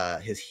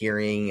his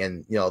hearing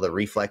and the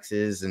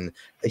reflexes, and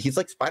he's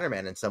like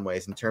Spider-Man in some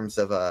ways in terms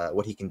of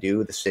what he can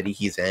do, the city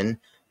he's in.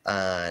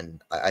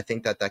 And I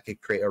think that could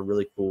create a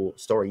really cool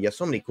story. You have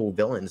so many cool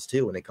villains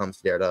too when it comes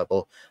to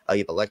Daredevil. You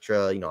have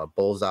Elektra, a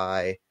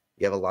Bullseye.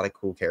 You have a lot of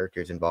cool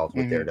characters involved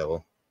with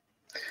Daredevil.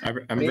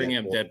 I'm bringing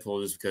up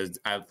Deadpool just because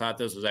I thought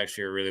this was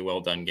actually a really well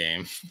done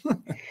game.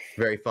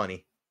 Very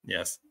funny.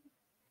 Yes.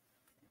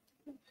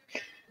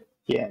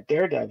 Yeah,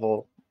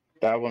 Daredevil.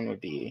 That one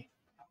would be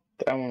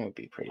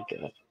pretty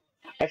good.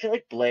 I feel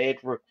like Blade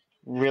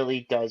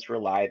really does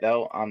rely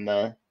though on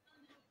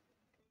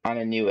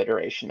a new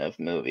iteration of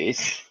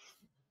movies,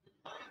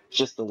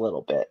 just a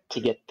little bit to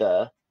get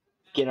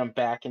them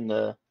back in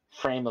the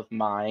frame of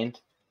mind.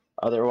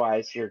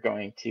 Otherwise, you're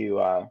going to,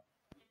 I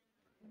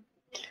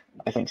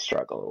think,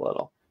 struggle a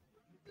little.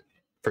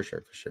 For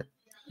sure.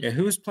 Yeah,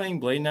 who's playing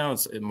Blade now?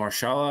 It's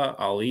Mahershala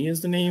Ali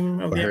is the name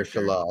of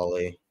Mahershala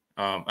Ali.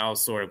 I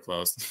was sort of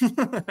close.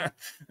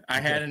 I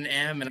had an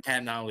M and I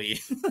had an Ali.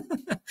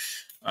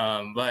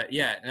 But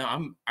yeah,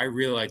 no, I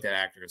really like that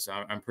actor, so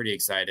I'm pretty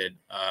excited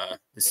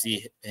to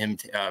see him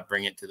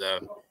bring it to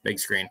the big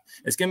screen.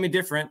 It's gonna be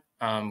different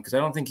because I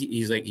don't think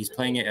he's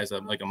playing it as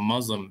a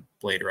Muslim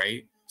Blade,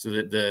 right? So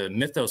the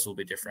mythos will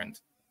be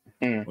different,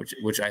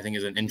 which I think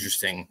is an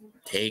interesting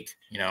take.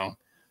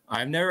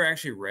 I've never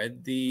actually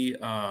read the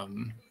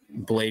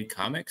Blade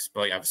comics,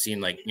 but I've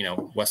seen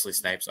Wesley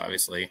Snipes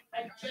obviously,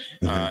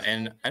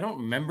 and I don't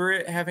remember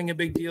it having a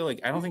big deal.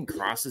 I don't think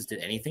crosses did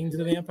anything to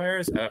the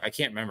vampires. I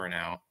can't remember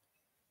now.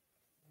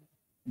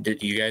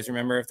 Did you guys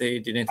remember if they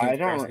did anything? I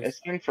don't. It's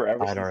been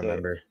forever. I don't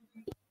remember.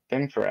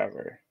 Been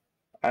forever.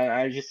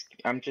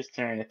 I'm just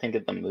trying to think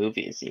of the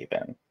movies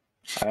even.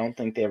 I don't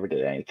think they ever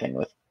did anything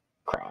with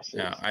crosses.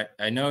 No,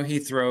 I know he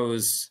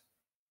throws.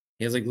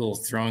 He has like little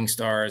throwing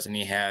stars, and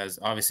he has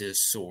obviously a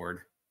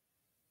sword.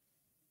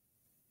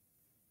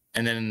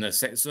 And then in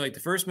the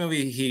the first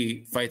movie,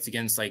 he fights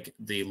against like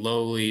the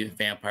lowly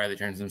vampire that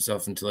turns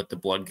himself into like the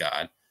blood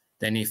god.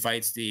 Then he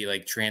fights the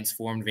like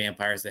transformed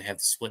vampires that have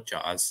the split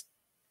jaws,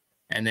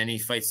 and then he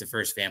fights the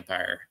first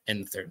vampire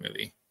in the third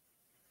movie.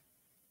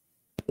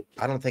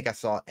 I don't think I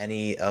saw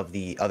any of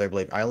the other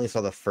Blade. I only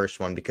saw the first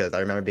one because I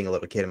remember being a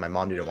little kid and my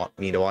mom didn't want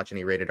me to watch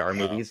any rated R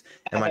movies,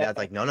 and my dad's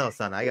like, "No,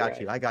 son, I got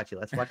you.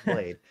 Let's watch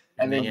Blade."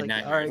 And then I was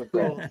like, all right,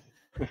 cool.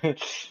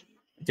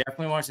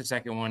 Definitely watch the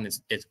second one.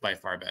 It's by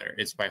far better.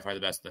 It's by far the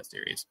best of that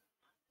series.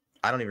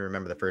 I don't even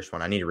remember the first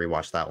one. I need to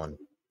rewatch that one.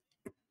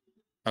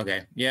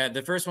 Okay. Yeah,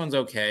 the first one's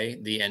okay.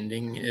 The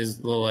ending is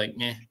a little like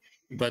meh,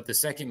 but the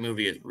second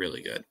movie is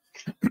really good.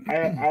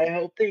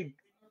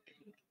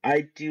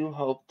 I do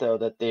hope though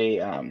that they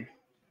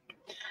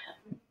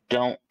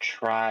don't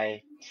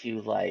try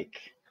to like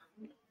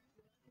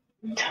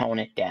tone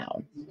it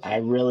down. I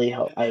really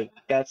hope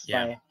that's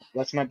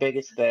my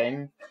biggest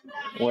thing,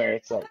 where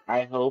it's like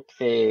I hope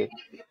they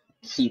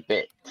keep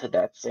it to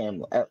that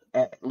same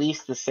at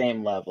least the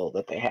same level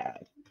that they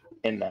had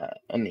in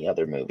the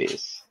other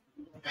movies.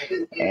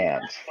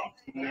 And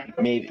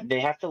maybe they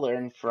have to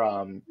learn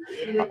from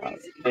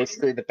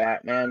basically the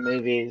Batman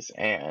movies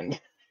and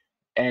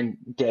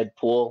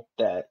Deadpool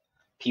that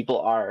people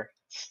are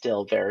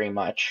still very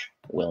much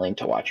willing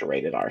to watch a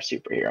rated R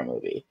superhero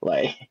movie.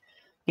 Like,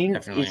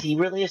 is he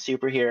really a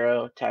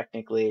superhero?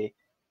 Technically,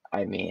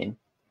 I mean,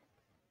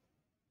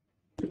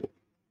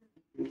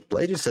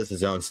 Blade just says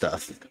his own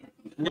stuff.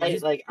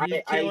 He's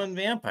killing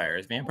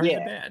vampires. Vampires are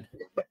bad.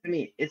 But I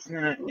mean, it's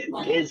not.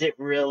 Is it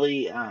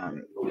really?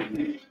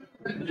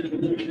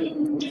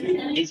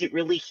 Is it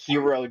really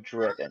hero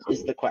driven?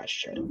 Is the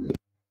question.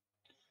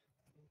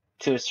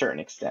 To a certain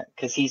extent,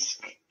 because he's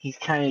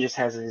kind of just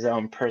has his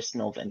own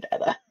personal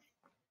vendetta.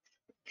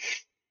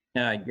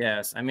 Yeah, I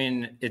guess. I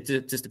mean, it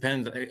just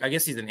depends. I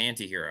guess he's an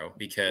anti-hero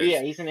because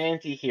he's an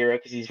anti-hero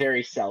because he's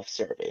very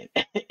self-serving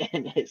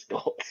in his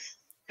goals.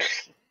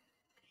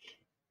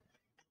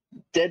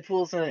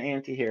 Deadpool's an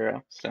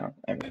anti-hero, so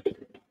I mean.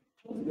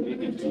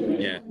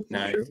 Yeah,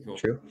 no, it's cool.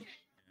 True.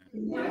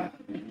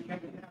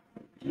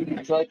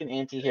 I feel like an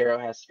anti-hero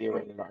has to be a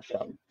rated R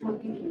film.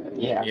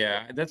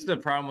 Yeah, that's the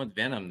problem with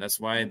Venom. That's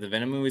why the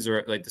Venom movies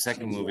are like the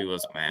second movie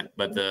was meh,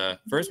 but the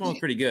first one was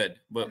pretty good.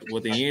 But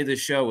what they needed to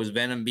show was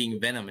Venom being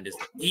Venom and just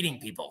eating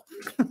people.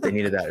 They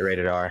needed that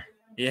rated R.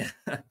 Yeah.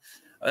 A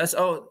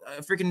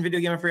freaking video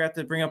game I forgot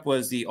to bring up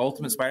was the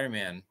Ultimate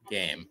Spider-Man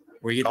game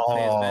where you get to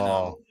play as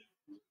Venom.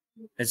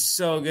 It's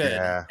so good.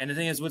 Yeah. And the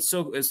thing is, what's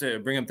so is to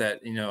bring up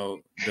that,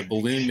 the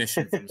balloon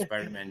mission from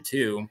Spider-Man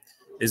 2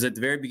 is at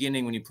the very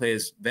beginning when you play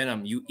as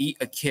Venom, you eat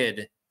a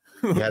kid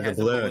who has a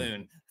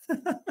balloon.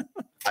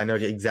 I know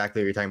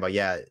exactly what you're talking about.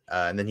 Yeah.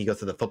 And then he goes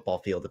to the football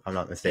field, if I'm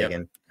not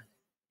mistaken.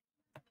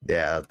 Yep.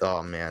 Yeah.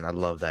 Oh, man. I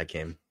love that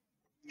game.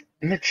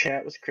 In the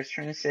chat, was Chris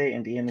trying to say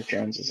Indiana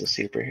Jones is a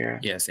superhero?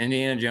 Yes.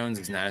 Indiana Jones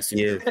is not a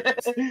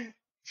superhero.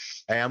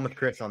 Hey, I'm with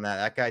Chris on that.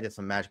 That guy did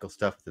some magical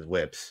stuff with his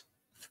whips.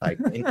 Like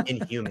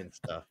inhuman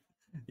stuff.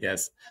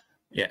 Yes.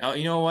 Yeah. Oh,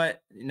 you know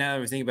what? Now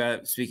that we think about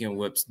it, speaking of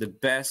whips, the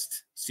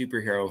best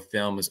superhero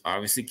film is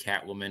obviously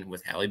Catwoman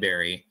with Halle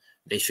Berry.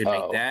 They should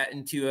make that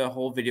into a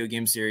whole video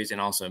game series and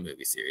also a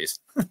movie series.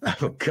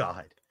 Oh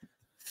God.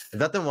 Is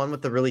that the one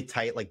with the really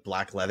tight, like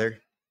black leather?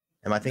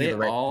 Am I thinking they the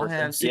right all person?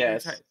 have super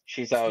tight.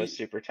 She's always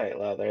super tight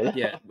leather.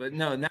 Yeah, but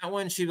no, that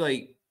one she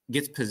like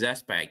gets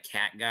possessed by a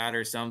cat god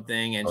or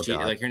something, and she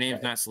like her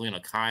name's not Selena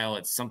Kyle,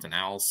 it's something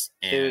else.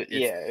 And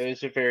it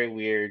was a very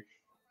weird.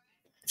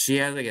 She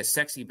has like a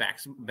sexy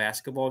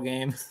basketball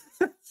game.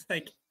 It's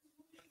like,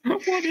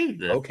 what is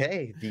this?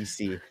 Okay,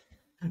 DC.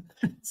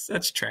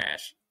 Such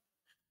trash.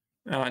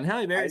 Oh, and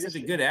Halle Berry is such a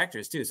good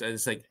actress too. So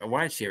it's like,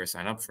 why did she ever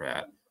sign up for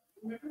that?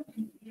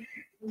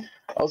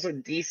 Also,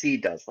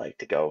 DC does like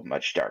to go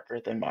much darker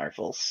than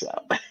Marvel, so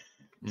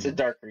it's a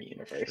darker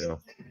universe. True.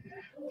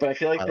 But I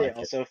feel like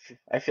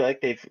I feel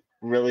like they've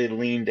really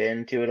leaned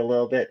into it a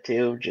little bit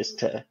too, just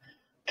to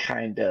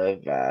kind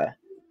of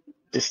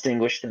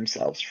distinguish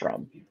themselves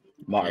from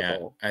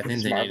Marvel. Yeah, I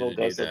think Marvel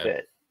goes a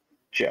bit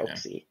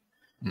jokesy.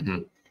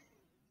 Yeah.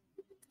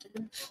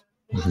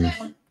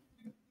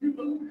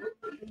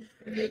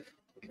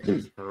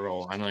 Pink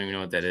Pearl. I don't even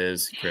know what that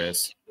is,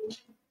 Chris.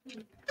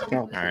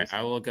 All right,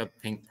 I will look up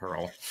Pink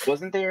Pearl.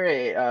 Wasn't there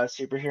a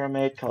superhero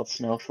made called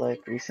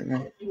Snowflake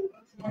recently?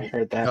 I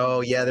heard that.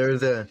 Oh yeah, there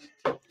was a.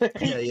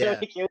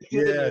 Yeah.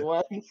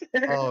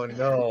 Oh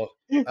no!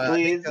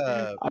 Please,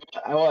 I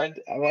want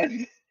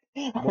the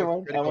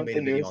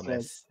newest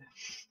ones.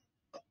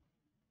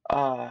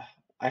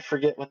 I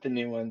forget what the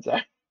new ones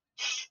are.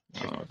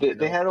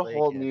 They had a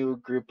whole new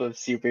group of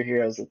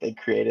superheroes that they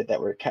created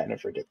that were kind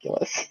of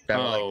ridiculous.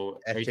 Oh,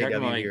 like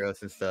FJW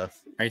heroes and stuff.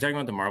 Are you talking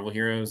about the Marvel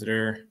heroes that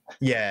are?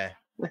 Yeah.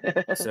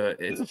 So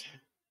it's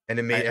and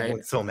it made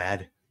everyone so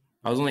mad.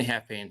 I was only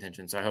half paying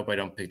attention, so I hope I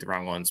don't pick the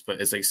wrong ones. But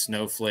it's like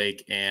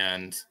Snowflake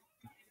and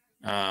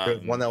There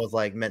was one that was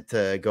like meant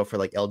to go for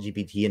like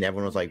LGBT, and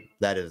everyone was like,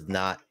 "That is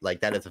not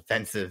like that is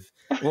offensive."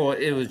 well,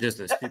 it was just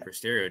a super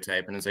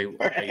stereotype, and it's like,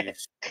 are you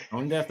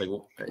tone deaf? Like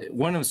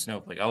one of them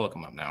Snowflake. I'll look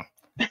them up now.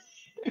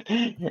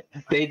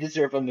 They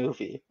deserve a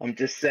movie. I'm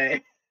just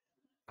saying.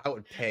 I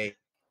would pay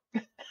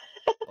to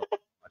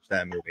watch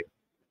that movie.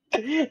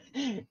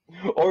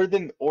 or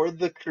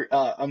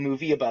a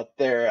movie about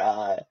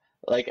their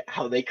like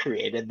how they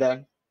created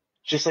them,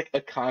 just like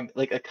a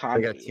They got to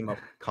comedy. team up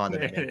with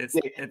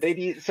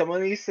Condom.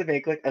 Someone needs to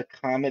make like a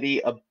comedy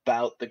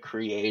about the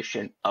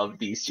creation of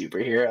these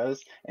superheroes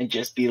and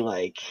just be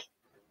like,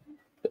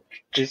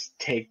 just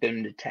take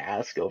them to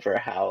task over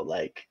how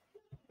like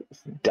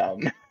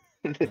dumb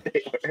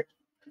they were.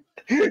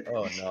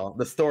 Oh no,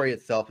 the story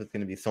itself is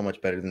going to be so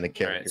much better than the All right,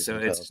 characters. so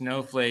it's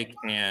Snowflake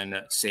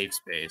and Safe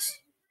Space.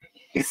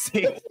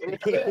 Safe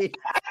space.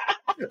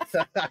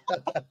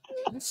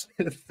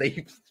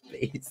 Safe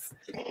space.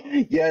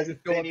 Yes,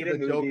 Just go they up need to a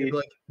the Joker and movie. be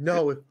like,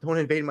 "No, don't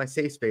invade my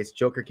safe space.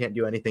 Joker can't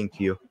do anything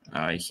to you."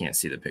 You can't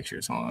see the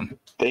pictures. Hold on.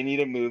 They need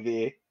a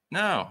movie.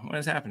 No, what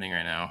is happening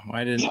right now?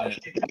 Why didn't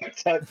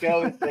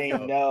Go and say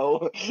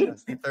no.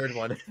 That's the third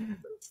one.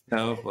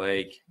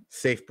 Snowflake?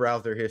 Safe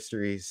browser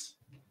histories.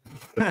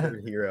 The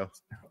third hero.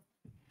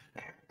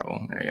 Oh,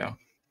 there you go.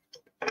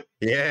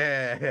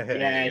 Yeah.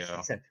 There you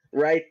Yes,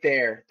 right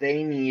there.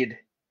 They need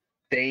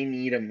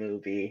a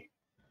movie.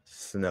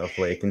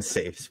 Snowflake and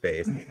safe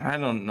space. I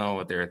don't know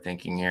what they were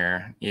thinking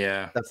here.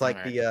 Yeah, That's like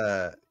all right.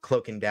 the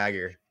Cloak and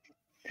Dagger.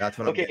 That's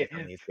what I'm Okay. getting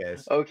from these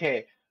guys.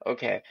 Okay.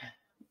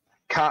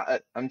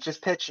 I'm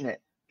just pitching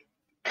it.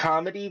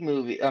 Comedy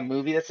movie, a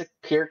movie that's a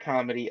pure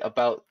comedy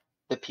about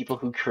the people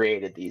who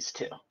created these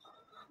two.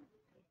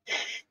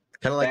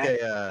 Kind of like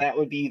That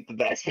would be the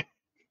best.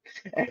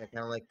 kind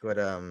of like what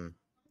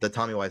the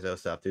Tommy Wiseau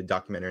stuff, dude,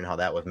 documentary and how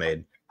that was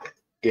made.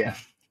 Yeah.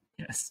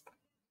 Yes.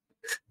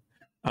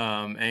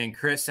 And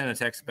Chris sent a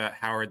text about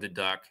Howard the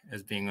Duck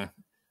as being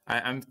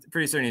I'm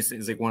pretty certain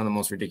he's like one of the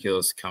most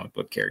ridiculous comic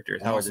book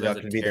characters. Howard the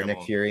Duck could be their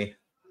Nick Fury.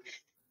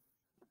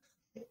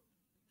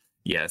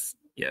 Yes.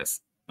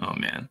 Oh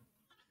man.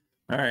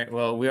 All right.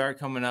 Well, we are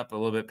coming up a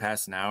little bit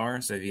past an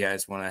hour, so if you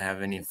guys want to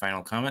have any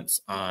final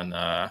comments on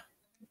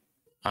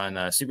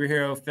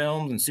superhero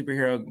films and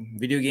superhero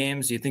video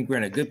games, do you think we're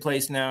in a good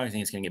place now? Do you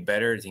think it's going to get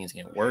better? Do you think it's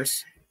going to get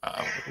worse?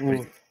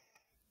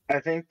 I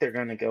think they're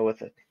going to go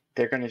with it.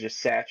 They're going to just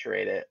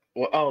saturate it.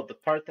 Well, the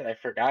part that I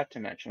forgot to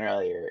mention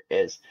earlier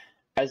is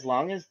as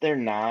long as they're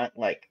not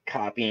like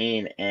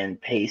copying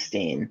and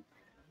pasting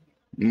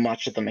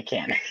much of the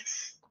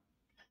mechanics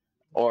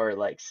or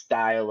like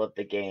style of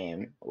the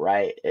game,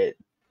 right?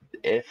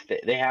 If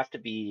they have to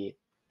be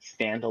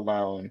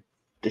standalone,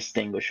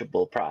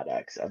 distinguishable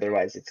products.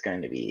 Otherwise, it's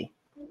going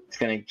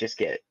to just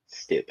get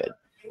stupid.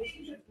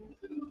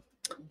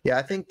 Yeah,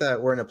 I think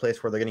that we're in a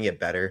place where they're going to get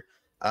better.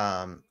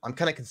 I'm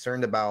kind of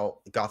concerned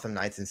about Gotham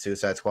Knights and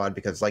Suicide Squad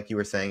because, like you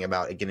were saying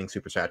about it getting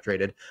super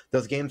saturated,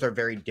 those games are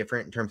very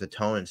different in terms of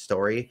tone and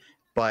story.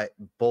 But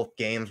both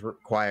games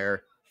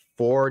require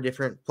four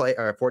different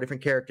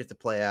characters to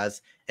play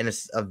as, and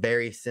it's a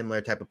very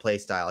similar type of play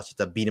style. It's just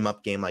a beat 'em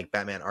up game like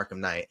Batman Arkham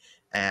Knight.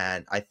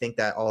 And I think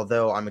that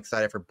although I'm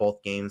excited for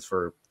both games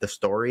for the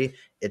story,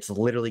 it's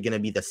literally going to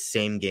be the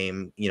same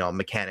game,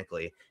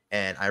 mechanically.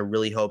 And I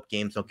really hope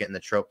games don't get in the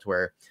trope to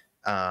where,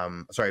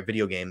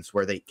 video games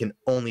where they can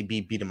only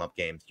be beat 'em up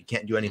games. You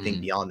can't do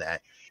anything beyond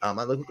that.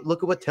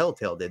 Look at what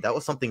Telltale did. That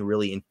was something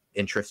really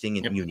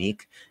interesting and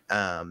unique.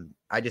 I'm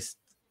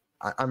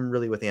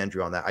really with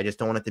Andrew on that. I just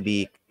don't want it to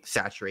be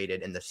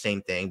saturated in the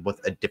same thing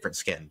with a different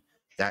skin.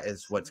 That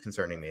is what's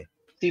concerning me.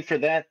 See, for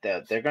that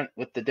though,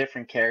 with the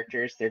different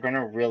characters, they're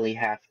gonna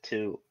have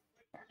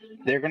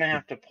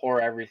to pour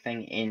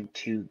everything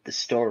into the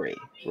story,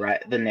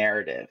 right? The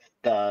narrative,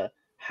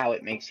 how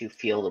it makes you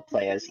feel to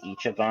play as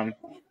each of them,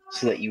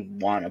 so that you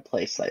want to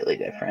play slightly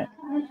different.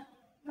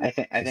 I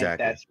think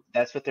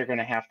that's what they're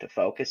gonna have to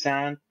focus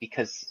on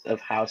because of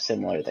how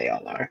similar they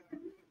all are.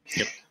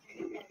 Yep.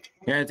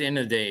 Yeah, at the end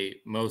of the day,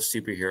 most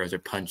superheroes are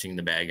punching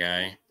the bad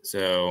guy,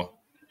 or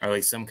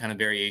like some kind of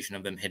variation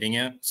of them hitting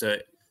it. So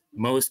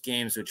most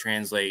games would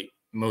translate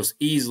most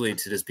easily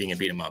to just being a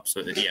beat 'em up. So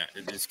yeah,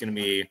 it's going to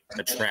be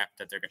a trap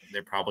that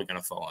they're probably going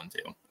to fall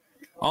into.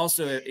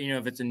 Also,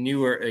 if it's a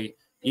newer,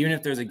 even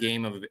if there's a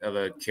game of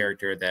a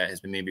character that has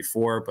been made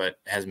before but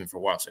hasn't been for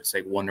a while, so it's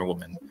like Wonder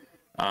Woman.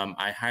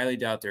 I highly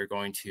doubt they're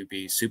going to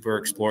be super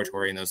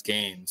exploratory in those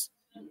games.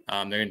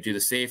 They're going to do the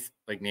safe,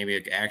 like maybe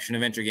an action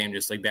adventure game,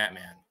 just like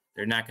Batman.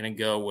 They're not going to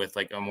go with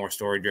like a more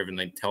story-driven,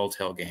 like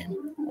Telltale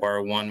game,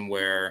 or one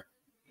where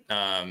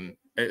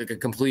like a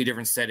completely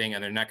different setting,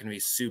 and they're not going to be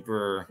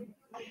super.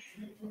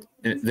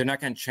 They're not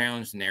going to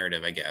challenge the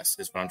narrative, I guess,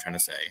 is what I'm trying to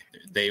say.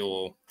 They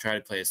will try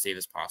to play as safe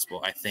as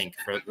possible, I think,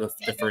 for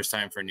the first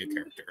time for a new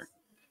character.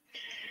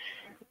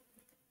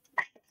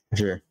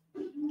 Sure.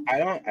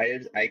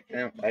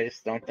 I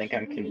just don't think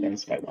I'm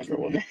convinced by Wonder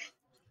Woman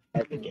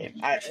as a game.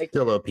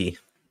 Still OP.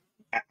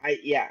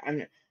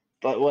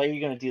 But what are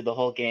you gonna do the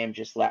whole game?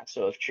 Just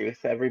lasso of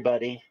truth,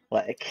 everybody?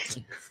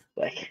 Like.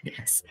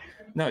 Yes.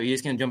 No, you're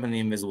just gonna jump in the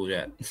invisible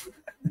jet.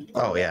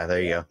 Oh yeah,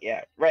 there you go.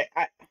 Yeah, right.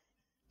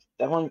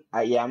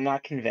 I'm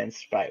not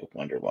convinced by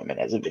Wonder Woman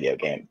as a video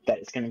game that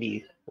it's gonna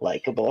be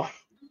likable.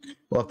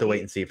 We'll have to wait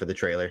and see for the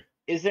trailer.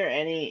 Is there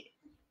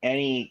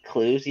any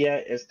clues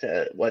yet as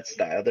to what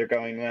style they're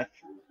going with?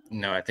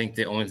 No, I think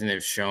the only thing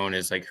they've shown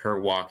is like her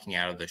walking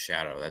out of the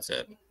shadow. That's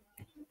it.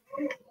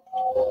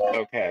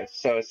 Okay,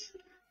 so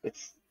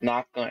it's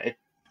not going.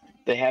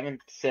 They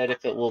haven't said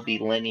if it will be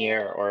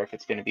linear or if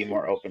it's going to be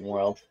more open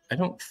world. I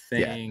don't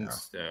think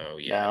so.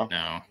 Yeah,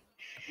 no.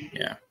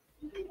 Yeah.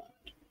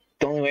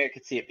 The only way I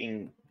could see it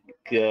being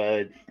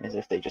good is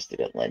if they just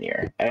did it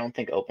linear. I don't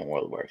think open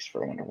world works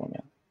for Wonder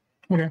Woman.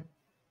 Okay.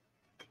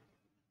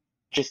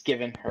 Just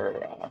given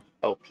her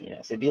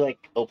OPness. It'd be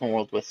like open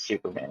world with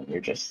Superman.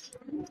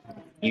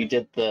 You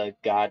did the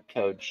God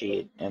code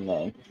cheat and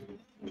then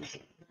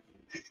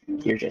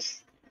you're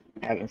just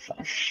having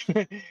fun.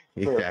 For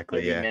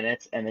Exactly, 30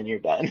 minutes and then you're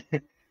done.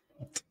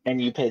 And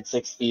you paid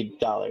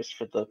 $60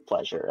 for the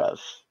pleasure of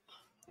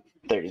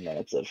 30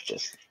 minutes of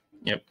just.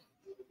 Yep.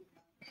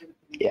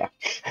 Yeah.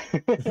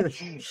 All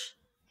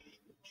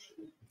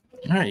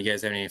right, you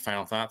guys have any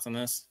final thoughts on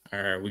this? Or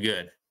are we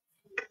good?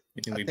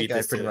 You think I we think beat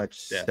this? I pretty much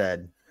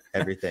said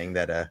everything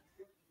that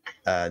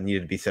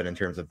needed to be said in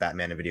terms of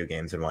Batman and video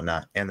games and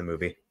whatnot, and the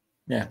movie.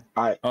 Yeah.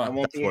 I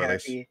won't be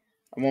spoilers. happy.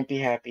 I won't be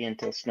happy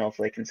until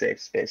Snowflake and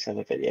Safe Space have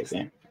a video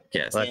game.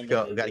 Yes. Let's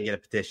go. We got to get a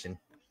petition.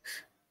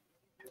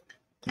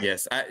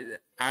 Yes,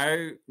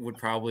 I would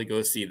probably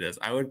go see this.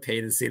 I would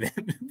pay to see that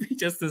movie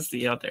just to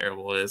see how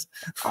terrible it is.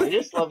 I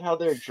just love how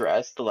they're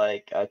dressed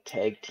like a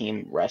tag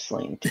team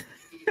wrestling team.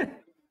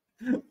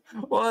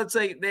 Well, it's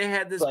like they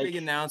had this Like, big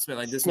announcement,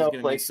 like this was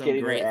going to be some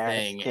getting great their ass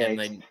thing, kicked. and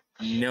like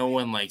no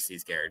one likes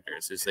these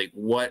characters. It's like,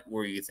 what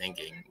were you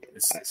thinking?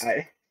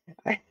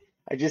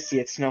 I just see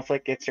it.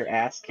 Snowflake gets her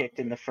ass kicked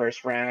in the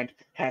first round,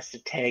 has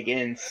to tag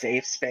in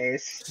Safe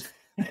Space.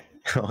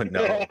 Oh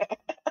no.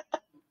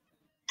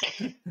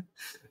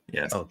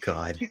 Yes. Oh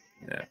god.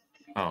 Yeah.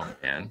 Oh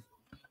man.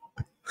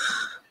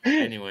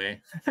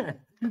 Anyway,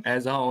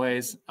 as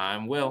always,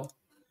 I'm Will.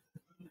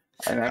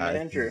 And I'm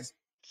Andrew.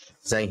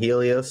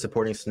 Zenghilios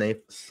supporting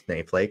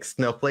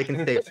Snowflake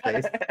and Safe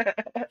Space.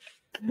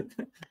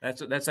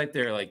 That's like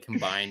their like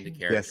combined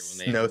character. Yes,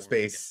 when they no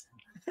space.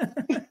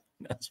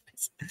 No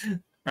space.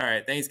 All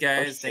right, thanks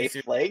guys. Thanks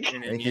for Flake.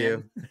 tuning Thank in.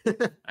 you.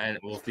 And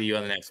we'll see you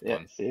on the next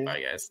one. See you.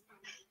 Bye guys.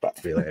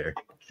 See you later.